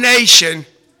abomination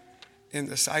in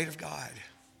the sight of God.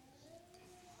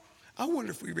 I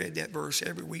wonder if we read that verse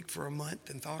every week for a month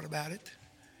and thought about it,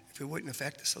 if it wouldn't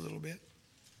affect us a little bit.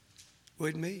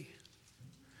 Wouldn't me?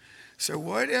 So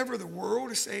whatever the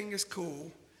world is saying is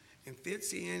cool and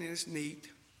fits in and is neat,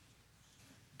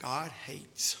 God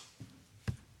hates.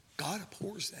 God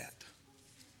abhors that.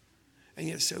 And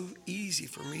yet it's so easy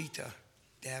for me to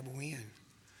dabble in.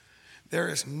 There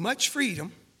is much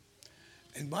freedom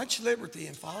and much liberty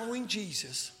in following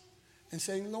Jesus and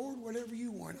saying, Lord, whatever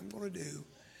you want, I'm going to do.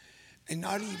 And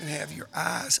not even have your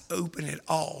eyes open at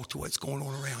all to what's going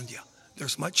on around you.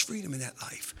 There's much freedom in that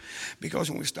life. Because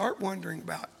when we start wondering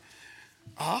about,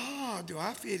 do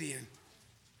I fit in?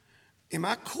 Am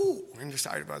I cool in the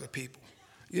sight of other people?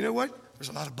 You know what? There's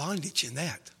a lot of bondage in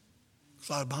that. There's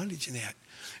a lot of bondage in that.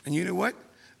 And you know what?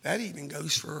 That even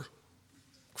goes for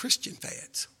Christian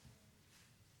fads.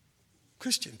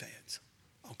 Christian fads,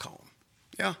 I'll call them.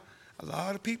 Yeah, a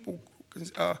lot of people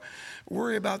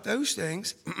worry about those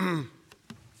things.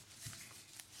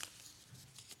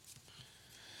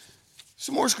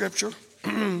 Some more scripture.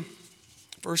 1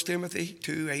 Timothy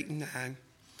 2, 8 and 9.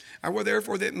 I will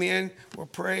therefore that men will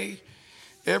pray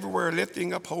everywhere,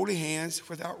 lifting up holy hands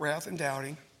without wrath and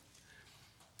doubting.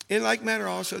 In like manner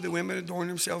also the women adorn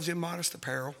themselves in modest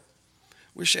apparel,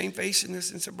 with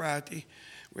shamefacedness and sobriety,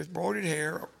 with broided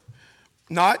hair,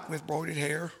 not with broided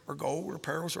hair or gold or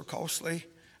pearls or costly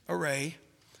array,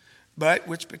 but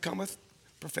which becometh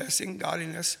professing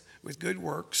godliness with good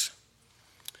works.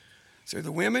 So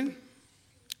the women,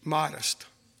 modest.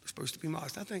 They're supposed to be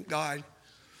modest. I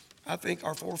think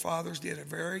our forefathers did a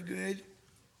very good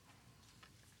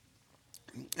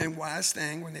and wise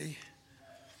thing when they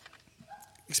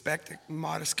expect a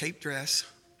modest cape dress.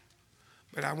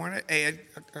 But I want to add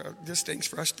just things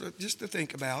for us to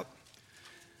think about.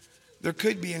 There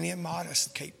could be an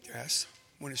immodest cape dress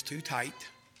when it's too tight.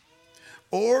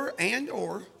 Or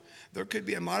there could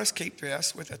be a modest cape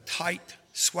dress with a tight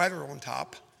sweater on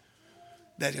top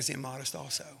that is immodest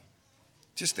also.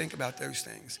 Just think about those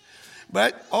things.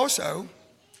 But also,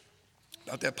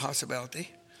 about that possibility,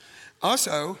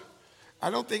 also, I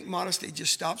don't think modesty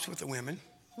just stops with the women.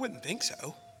 I wouldn't think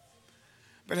so.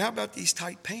 But how about these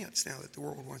tight pants now that the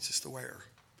world wants us to wear?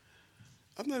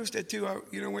 I've noticed that too. I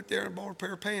went there and bought a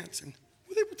pair of pants, and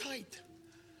they were tight.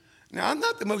 Now, I'm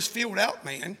not the most filled out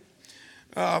man,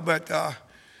 but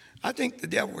I think the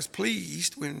devil was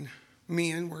pleased when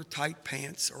men wear tight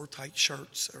pants or tight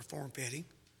shirts that are form-fitting.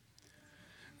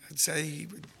 I'd say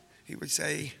he would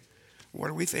say, what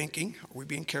are we thinking? Are we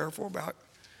being careful about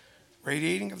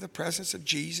radiating of the presence of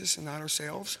Jesus and not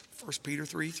ourselves? 1 Peter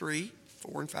 3:4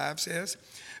 and 5 says,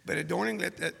 but adorning,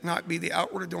 let that not be the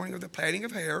outward adorning of the plaiting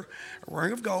of hair, or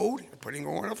wearing of gold, or putting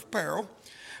on of apparel,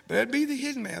 but it be the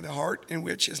hidden man of the heart, in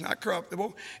which is not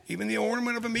corruptible, even the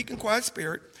ornament of a meek and quiet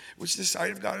spirit, which the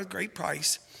sight of God is great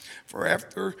price. For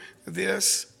after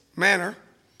this manner,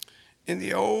 in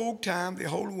the old time, the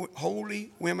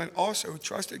holy women also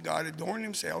trusted God, adorned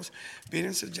themselves, being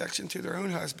in subjection to their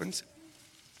own husbands.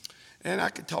 And I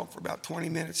could talk for about 20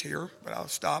 minutes here, but I'll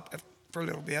stop for a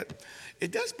little bit.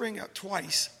 It does bring out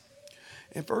twice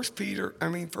in 1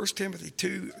 Timothy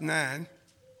 2:9,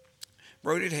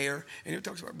 braided hair, and it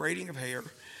talks about braiding of hair.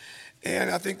 And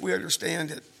I think we understand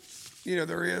that,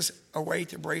 there is a way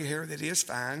to braid hair that is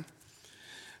fine,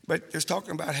 but it's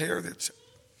talking about hair that's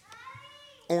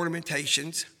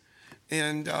ornamentations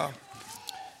and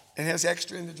has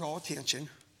extra in to draw attention.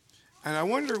 And I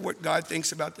wonder what God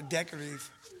thinks about the decorative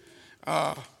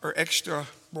or extra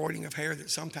braiding of hair that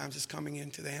sometimes is coming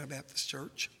into the Anabaptist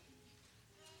church.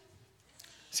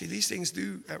 See, these things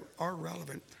are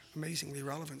relevant, amazingly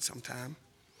relevant sometimes.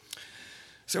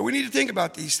 So we need to think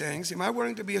about these things. Am I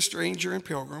willing to be a stranger and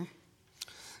pilgrim?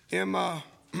 We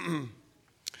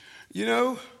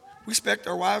expect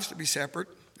our wives to be separate.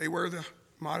 They wear the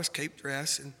modest cape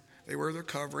dress and they wear their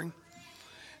covering.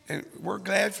 And we're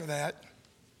glad for that.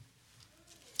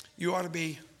 You ought to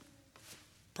be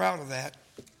proud of that.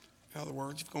 In other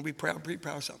words, if you're going to be proud, be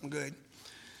proud of something good.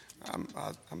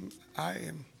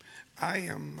 I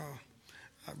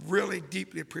really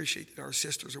deeply appreciate that our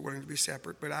sisters are willing to be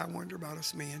separate, but I wonder about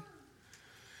us men.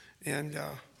 And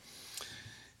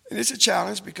it's a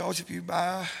challenge because if you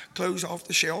buy clothes off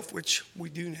the shelf, which we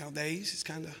do nowadays, it's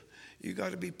kind of, you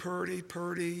got to be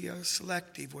pretty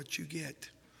selective what you get.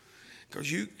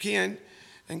 Because you can,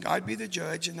 and God be the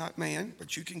judge and not man,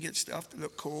 but you can get stuff that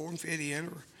look cool and fit in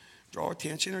or draw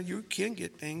attention, or you can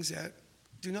get things that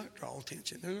do not draw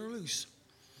attention. They're loose.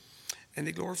 And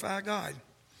they glorify God.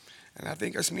 And I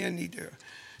think us men need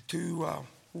to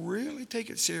really take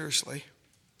it seriously,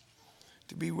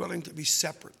 to be willing to be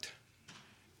separate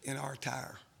in our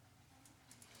attire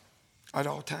at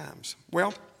all times.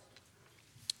 Well,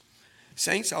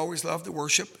 saints always love to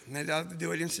worship, and they love to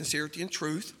do it in sincerity and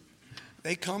truth.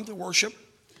 They come to worship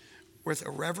with a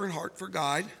reverent heart for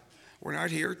God. We're not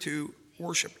here to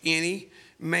worship any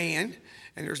man,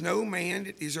 and there's no man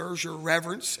that deserves your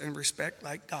reverence and respect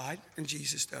like God and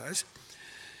Jesus does.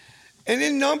 And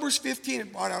in Numbers 15,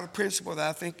 it brought out a principle that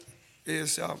I think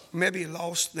is maybe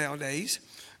lost nowadays,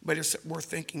 but it's worth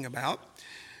thinking about.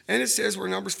 And it says, where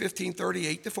Numbers 15,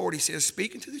 38-40 says,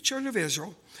 speaking to the children of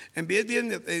Israel, and bid them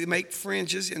that they make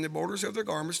fringes in the borders of their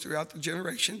garments throughout the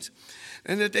generations,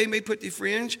 and that they may put the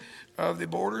fringe of the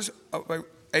borders of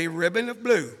a ribbon of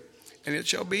blue and it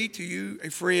shall be to you a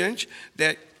fringe,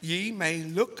 that ye may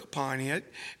look upon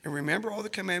it, and remember all the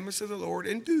commandments of the Lord,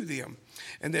 and do them,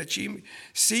 and that ye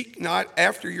seek not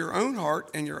after your own heart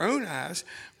and your own eyes,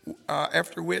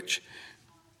 after which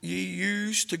ye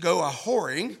used to go a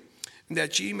whoring, and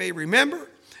that ye may remember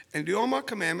and do all my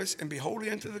commandments, and be holy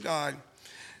unto the God.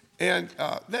 And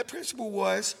that principle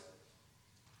was,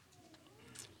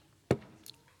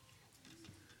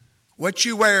 what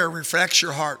you wear reflects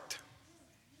your heart.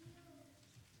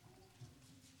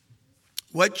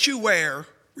 What you wear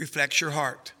reflects your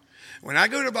heart. When I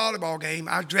go to a volleyball game,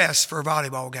 I dress for a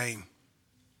volleyball game.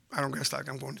 I don't dress like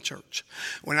I'm going to church.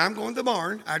 When I'm going to the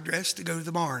barn, I dress to go to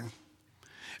the barn.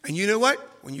 And you know what?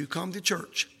 When you come to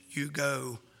church, you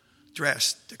go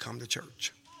dressed to come to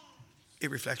church.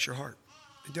 It reflects your heart.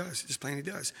 It does. It just plainly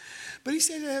does. But he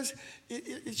said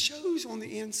it shows on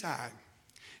the inside.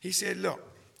 He said, look,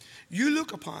 you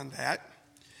look upon that,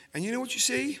 and you know what you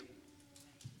see?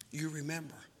 You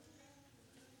remember.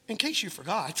 In case you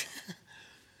forgot,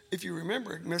 if you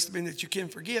remember, it must have been that you can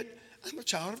forget, I'm a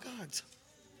child of God's.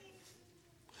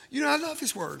 You know, I love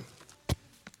his word.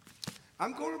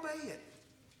 I'm going to obey it.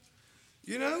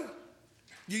 You know,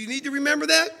 do you need to remember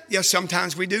that? Yes,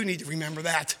 sometimes we do need to remember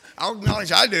that. I'll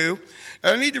acknowledge I do.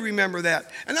 I need to remember that.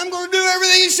 And I'm going to do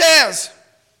everything he says.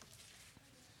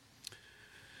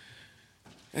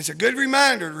 It's a good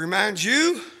reminder. It reminds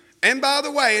you, and by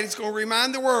the way, it's going to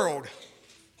remind the world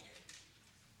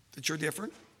that you're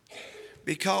different,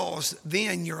 because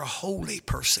then you're a holy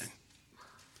person.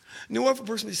 You know what, if a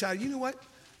person decided, you know what,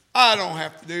 I don't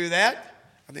have to do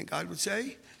that, I think God would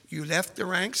say, you left the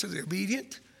ranks of the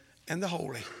obedient and the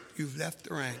holy. You've left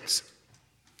the ranks.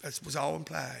 That was all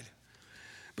implied.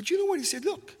 But you know what? He said,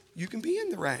 look, you can be in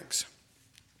the ranks.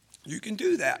 You can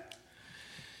do that.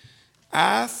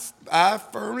 I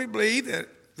firmly believe that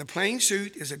the plain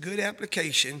suit is a good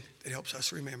application that helps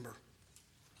us remember.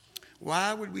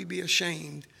 Why would we be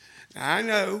ashamed? Now, I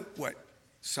know what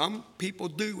some people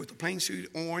do with the plain suit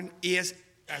on is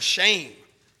a shame.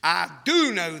 I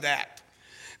do know that.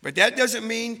 But that doesn't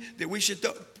mean that we should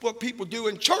what people do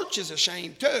in church is a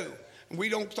shame too. And we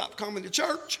don't stop coming to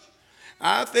church.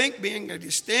 I think being a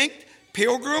distinct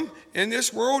pilgrim in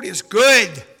this world is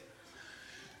good.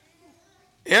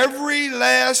 Every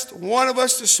last one of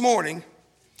us this morning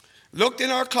looked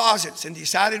in our closets and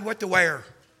decided what to wear.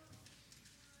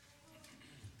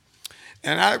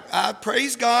 And I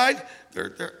praise God.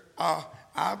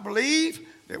 I believe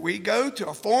that we go to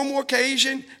a formal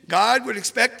occasion, God would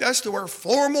expect us to wear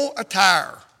formal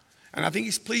attire. And I think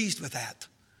he's pleased with that.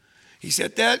 He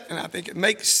said that, and I think it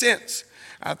makes sense.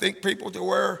 I think people to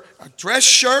wear a dress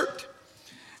shirt,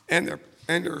 I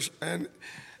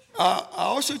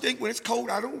also think when it's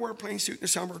cold, I don't wear a plain suit in the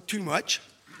summer too much.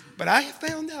 But I have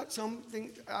found out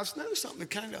something, I've noticed something that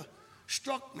kind of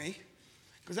struck me.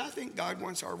 Because I think God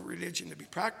wants our religion to be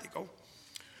practical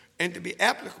and to be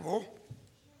applicable.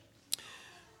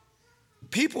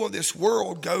 People of this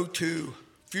world go to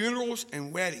funerals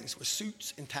and weddings with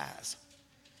suits and ties.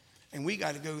 And we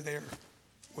got to go there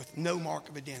with no mark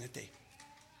of identity.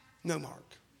 No mark.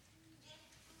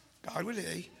 God would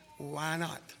say, why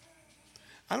not?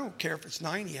 I don't care if it's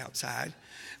 90 outside.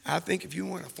 I think if you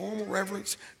want a formal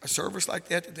reverence, a service like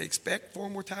that they expect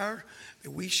formal attire,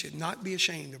 that we should not be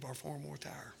ashamed of our formal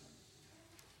attire.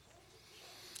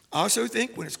 I also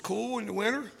think when it's cool in the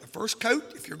winter, the first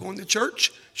coat, if you're going to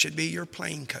church, should be your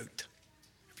plain coat.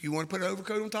 If you want to put an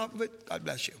overcoat on top of it, God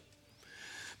bless you.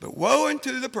 But woe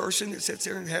unto the person that sits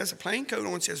there and has a plain coat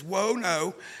on and says, whoa,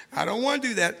 no, I don't want to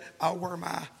do that. I'll wear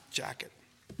my jacket.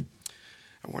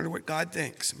 I wonder what God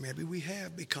thinks. Maybe we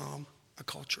have become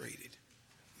acculturated.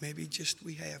 Maybe just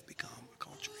we have become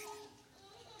acculturated.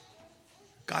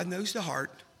 God knows the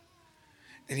heart.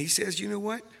 And he says, you know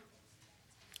what?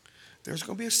 There's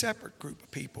going to be a separate group of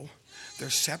people. They're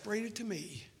separated to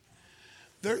me.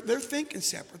 They're thinking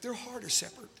separate. Their heart is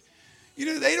separate. You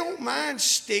know, they don't mind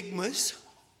stigmas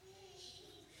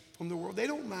from the world. They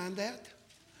don't mind that.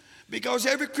 Because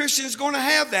every Christian is going to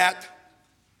have that.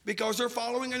 Because they're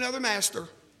following another master.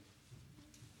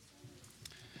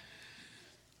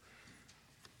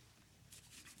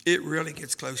 It really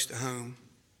gets close to home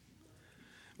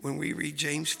when we read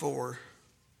James 4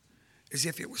 as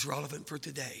if it was relevant for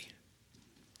today.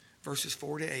 Verses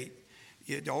 4 to 8.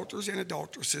 Ye adulterers and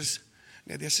adulteresses.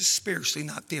 Now this is spiritually,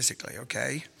 not physically,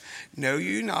 okay? Know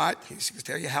you not. He's going to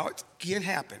tell you how it can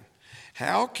happen.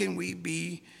 How can we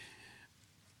be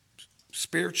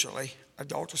spiritually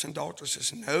adulterers and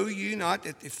adulteresses? Know you not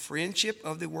that the friendship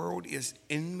of the world is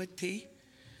enmity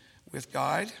with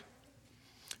God?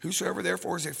 Whosoever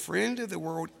therefore is a friend of the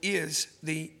world is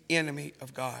the enemy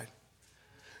of God.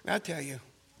 And I tell you,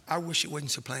 I wish it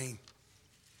wasn't so plain.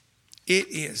 It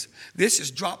is. This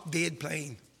is drop dead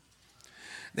plain.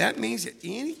 That means that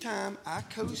anytime I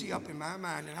cozy up in my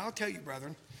mind, and I'll tell you,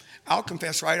 brethren, I'll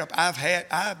confess right up,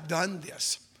 I've done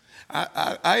this.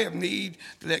 I have need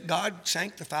to let God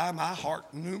sanctify my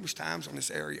heart numerous times on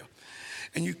this area.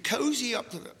 And you cozy up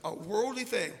to a worldly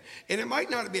thing, and it might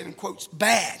not have been, in quotes,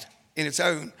 bad in its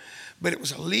own, but it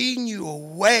was leading you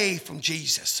away from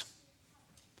Jesus.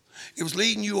 It was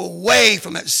leading you away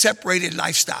from that separated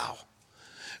lifestyle,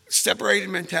 separated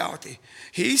mentality.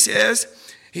 He says,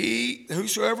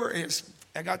 whosoever is,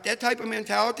 I got that type of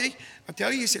mentality, I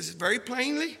tell you, he says it very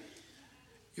plainly,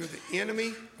 you're the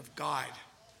enemy of God.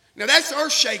 Now that's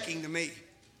earth shaking to me.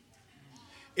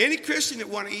 Any Christian that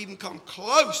want to even come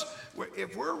close,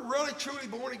 if we're really truly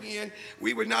born again,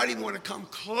 we would not even want to come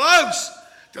close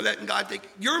to letting God think,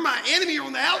 you're my enemy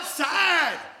on the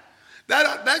outside.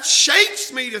 That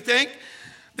shakes me to think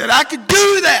that I could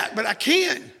do that, but I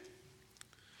can't.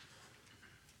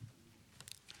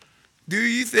 Do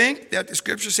you think that the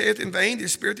scripture saith in vain, the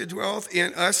spirit that dwelleth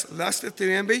in us lusteth to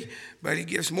envy, but he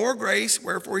gives more grace,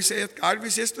 wherefore he saith, God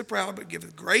resisteth the proud, but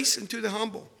giveth grace unto the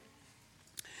humble.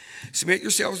 Submit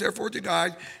yourselves therefore to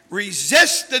God,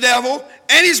 resist the devil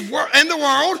and the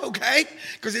world, okay?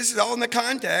 Because this is all in the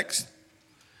context.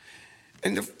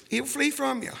 And he'll flee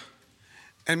from you.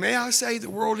 And may I say, the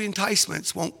worldly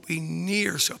enticements won't be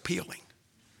near so appealing.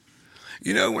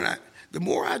 You know, the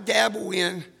more I dabble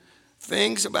in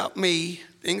things about me,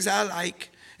 things I like,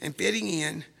 and fitting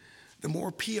in, the more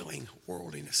appealing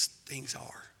worldliness things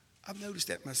are. I've noticed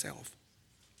that myself.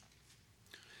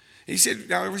 He said,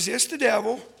 now resist the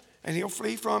devil, and he'll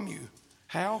flee from you.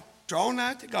 How? Draw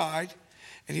nigh to God,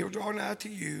 and he'll draw nigh to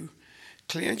you.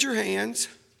 Cleanse your hands,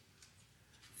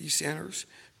 you sinners.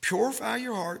 Purify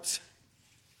your hearts,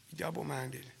 you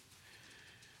double-minded.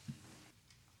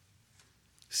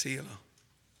 Selah.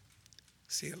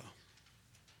 Selah.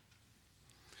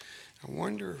 I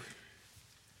wonder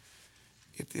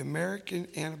if the American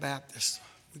Anabaptists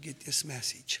would get this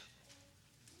message.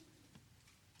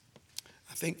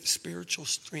 I think the spiritual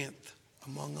strength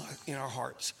among us in our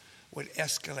hearts would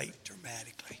escalate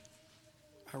dramatically.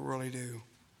 I really do.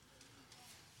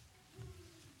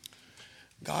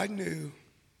 God knew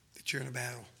that you're in a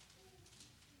battle.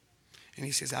 And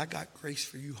he says, I got grace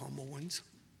for you humble ones.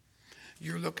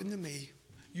 You're looking to me.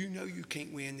 You know you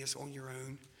can't win this on your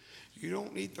own. You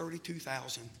don't need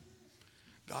 32,000.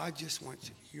 God just wants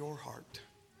your heart.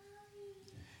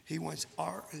 He wants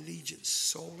our allegiance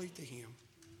solely to him.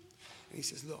 And he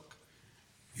says, look,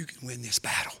 you can win this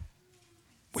battle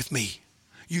with me.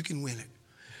 You can win it.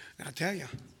 And I tell you,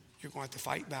 you're going to have to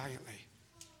fight valiantly.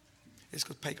 It's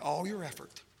going to take all your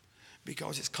effort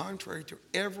because it's contrary to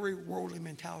every worldly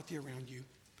mentality around you.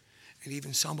 And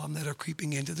even some of them that are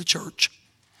creeping into the church.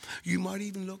 You might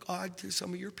even look odd to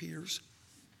some of your peers.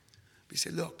 But he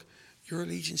said, look, your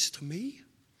allegiance to me,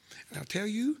 and I'll tell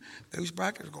you, those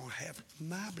brackets are going to have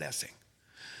my blessing.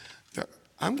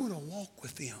 I'm going to walk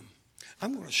with them.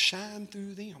 I'm going to shine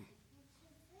through them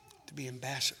to be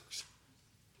ambassadors.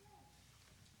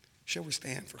 Shall we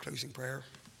stand for closing prayer?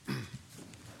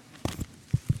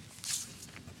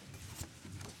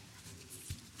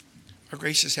 Our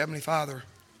gracious Heavenly Father,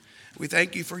 we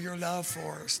thank you for your love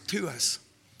for us, to us.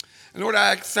 And Lord,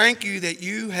 I thank you that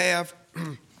you have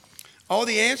all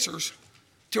the answers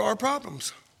to our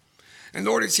problems. And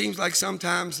Lord, it seems like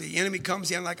sometimes the enemy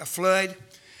comes in like a flood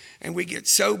and we get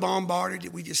so bombarded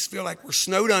that we just feel like we're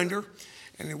snowed under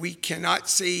and that we cannot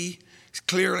see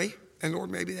clearly. And Lord,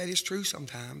 maybe that is true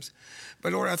sometimes.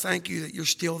 But Lord, I thank you that you're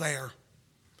still there.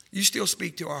 You still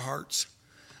speak to our hearts.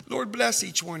 Lord, bless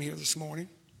each one here this morning.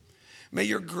 May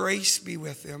your grace be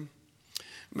with them.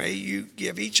 May you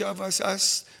give each of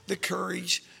us the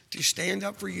courage to stand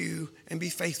up for you and be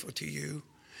faithful to you.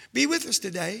 Be with us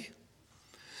today.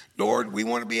 Lord, we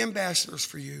want to be ambassadors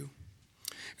for you.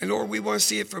 And Lord, we want to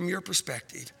see it from your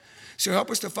perspective. So help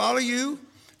us to follow you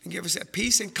and give us that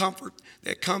peace and comfort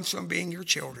that comes from being your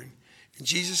children. In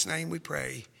Jesus' name we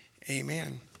pray.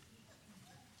 Amen.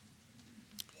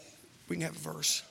 We can have a verse.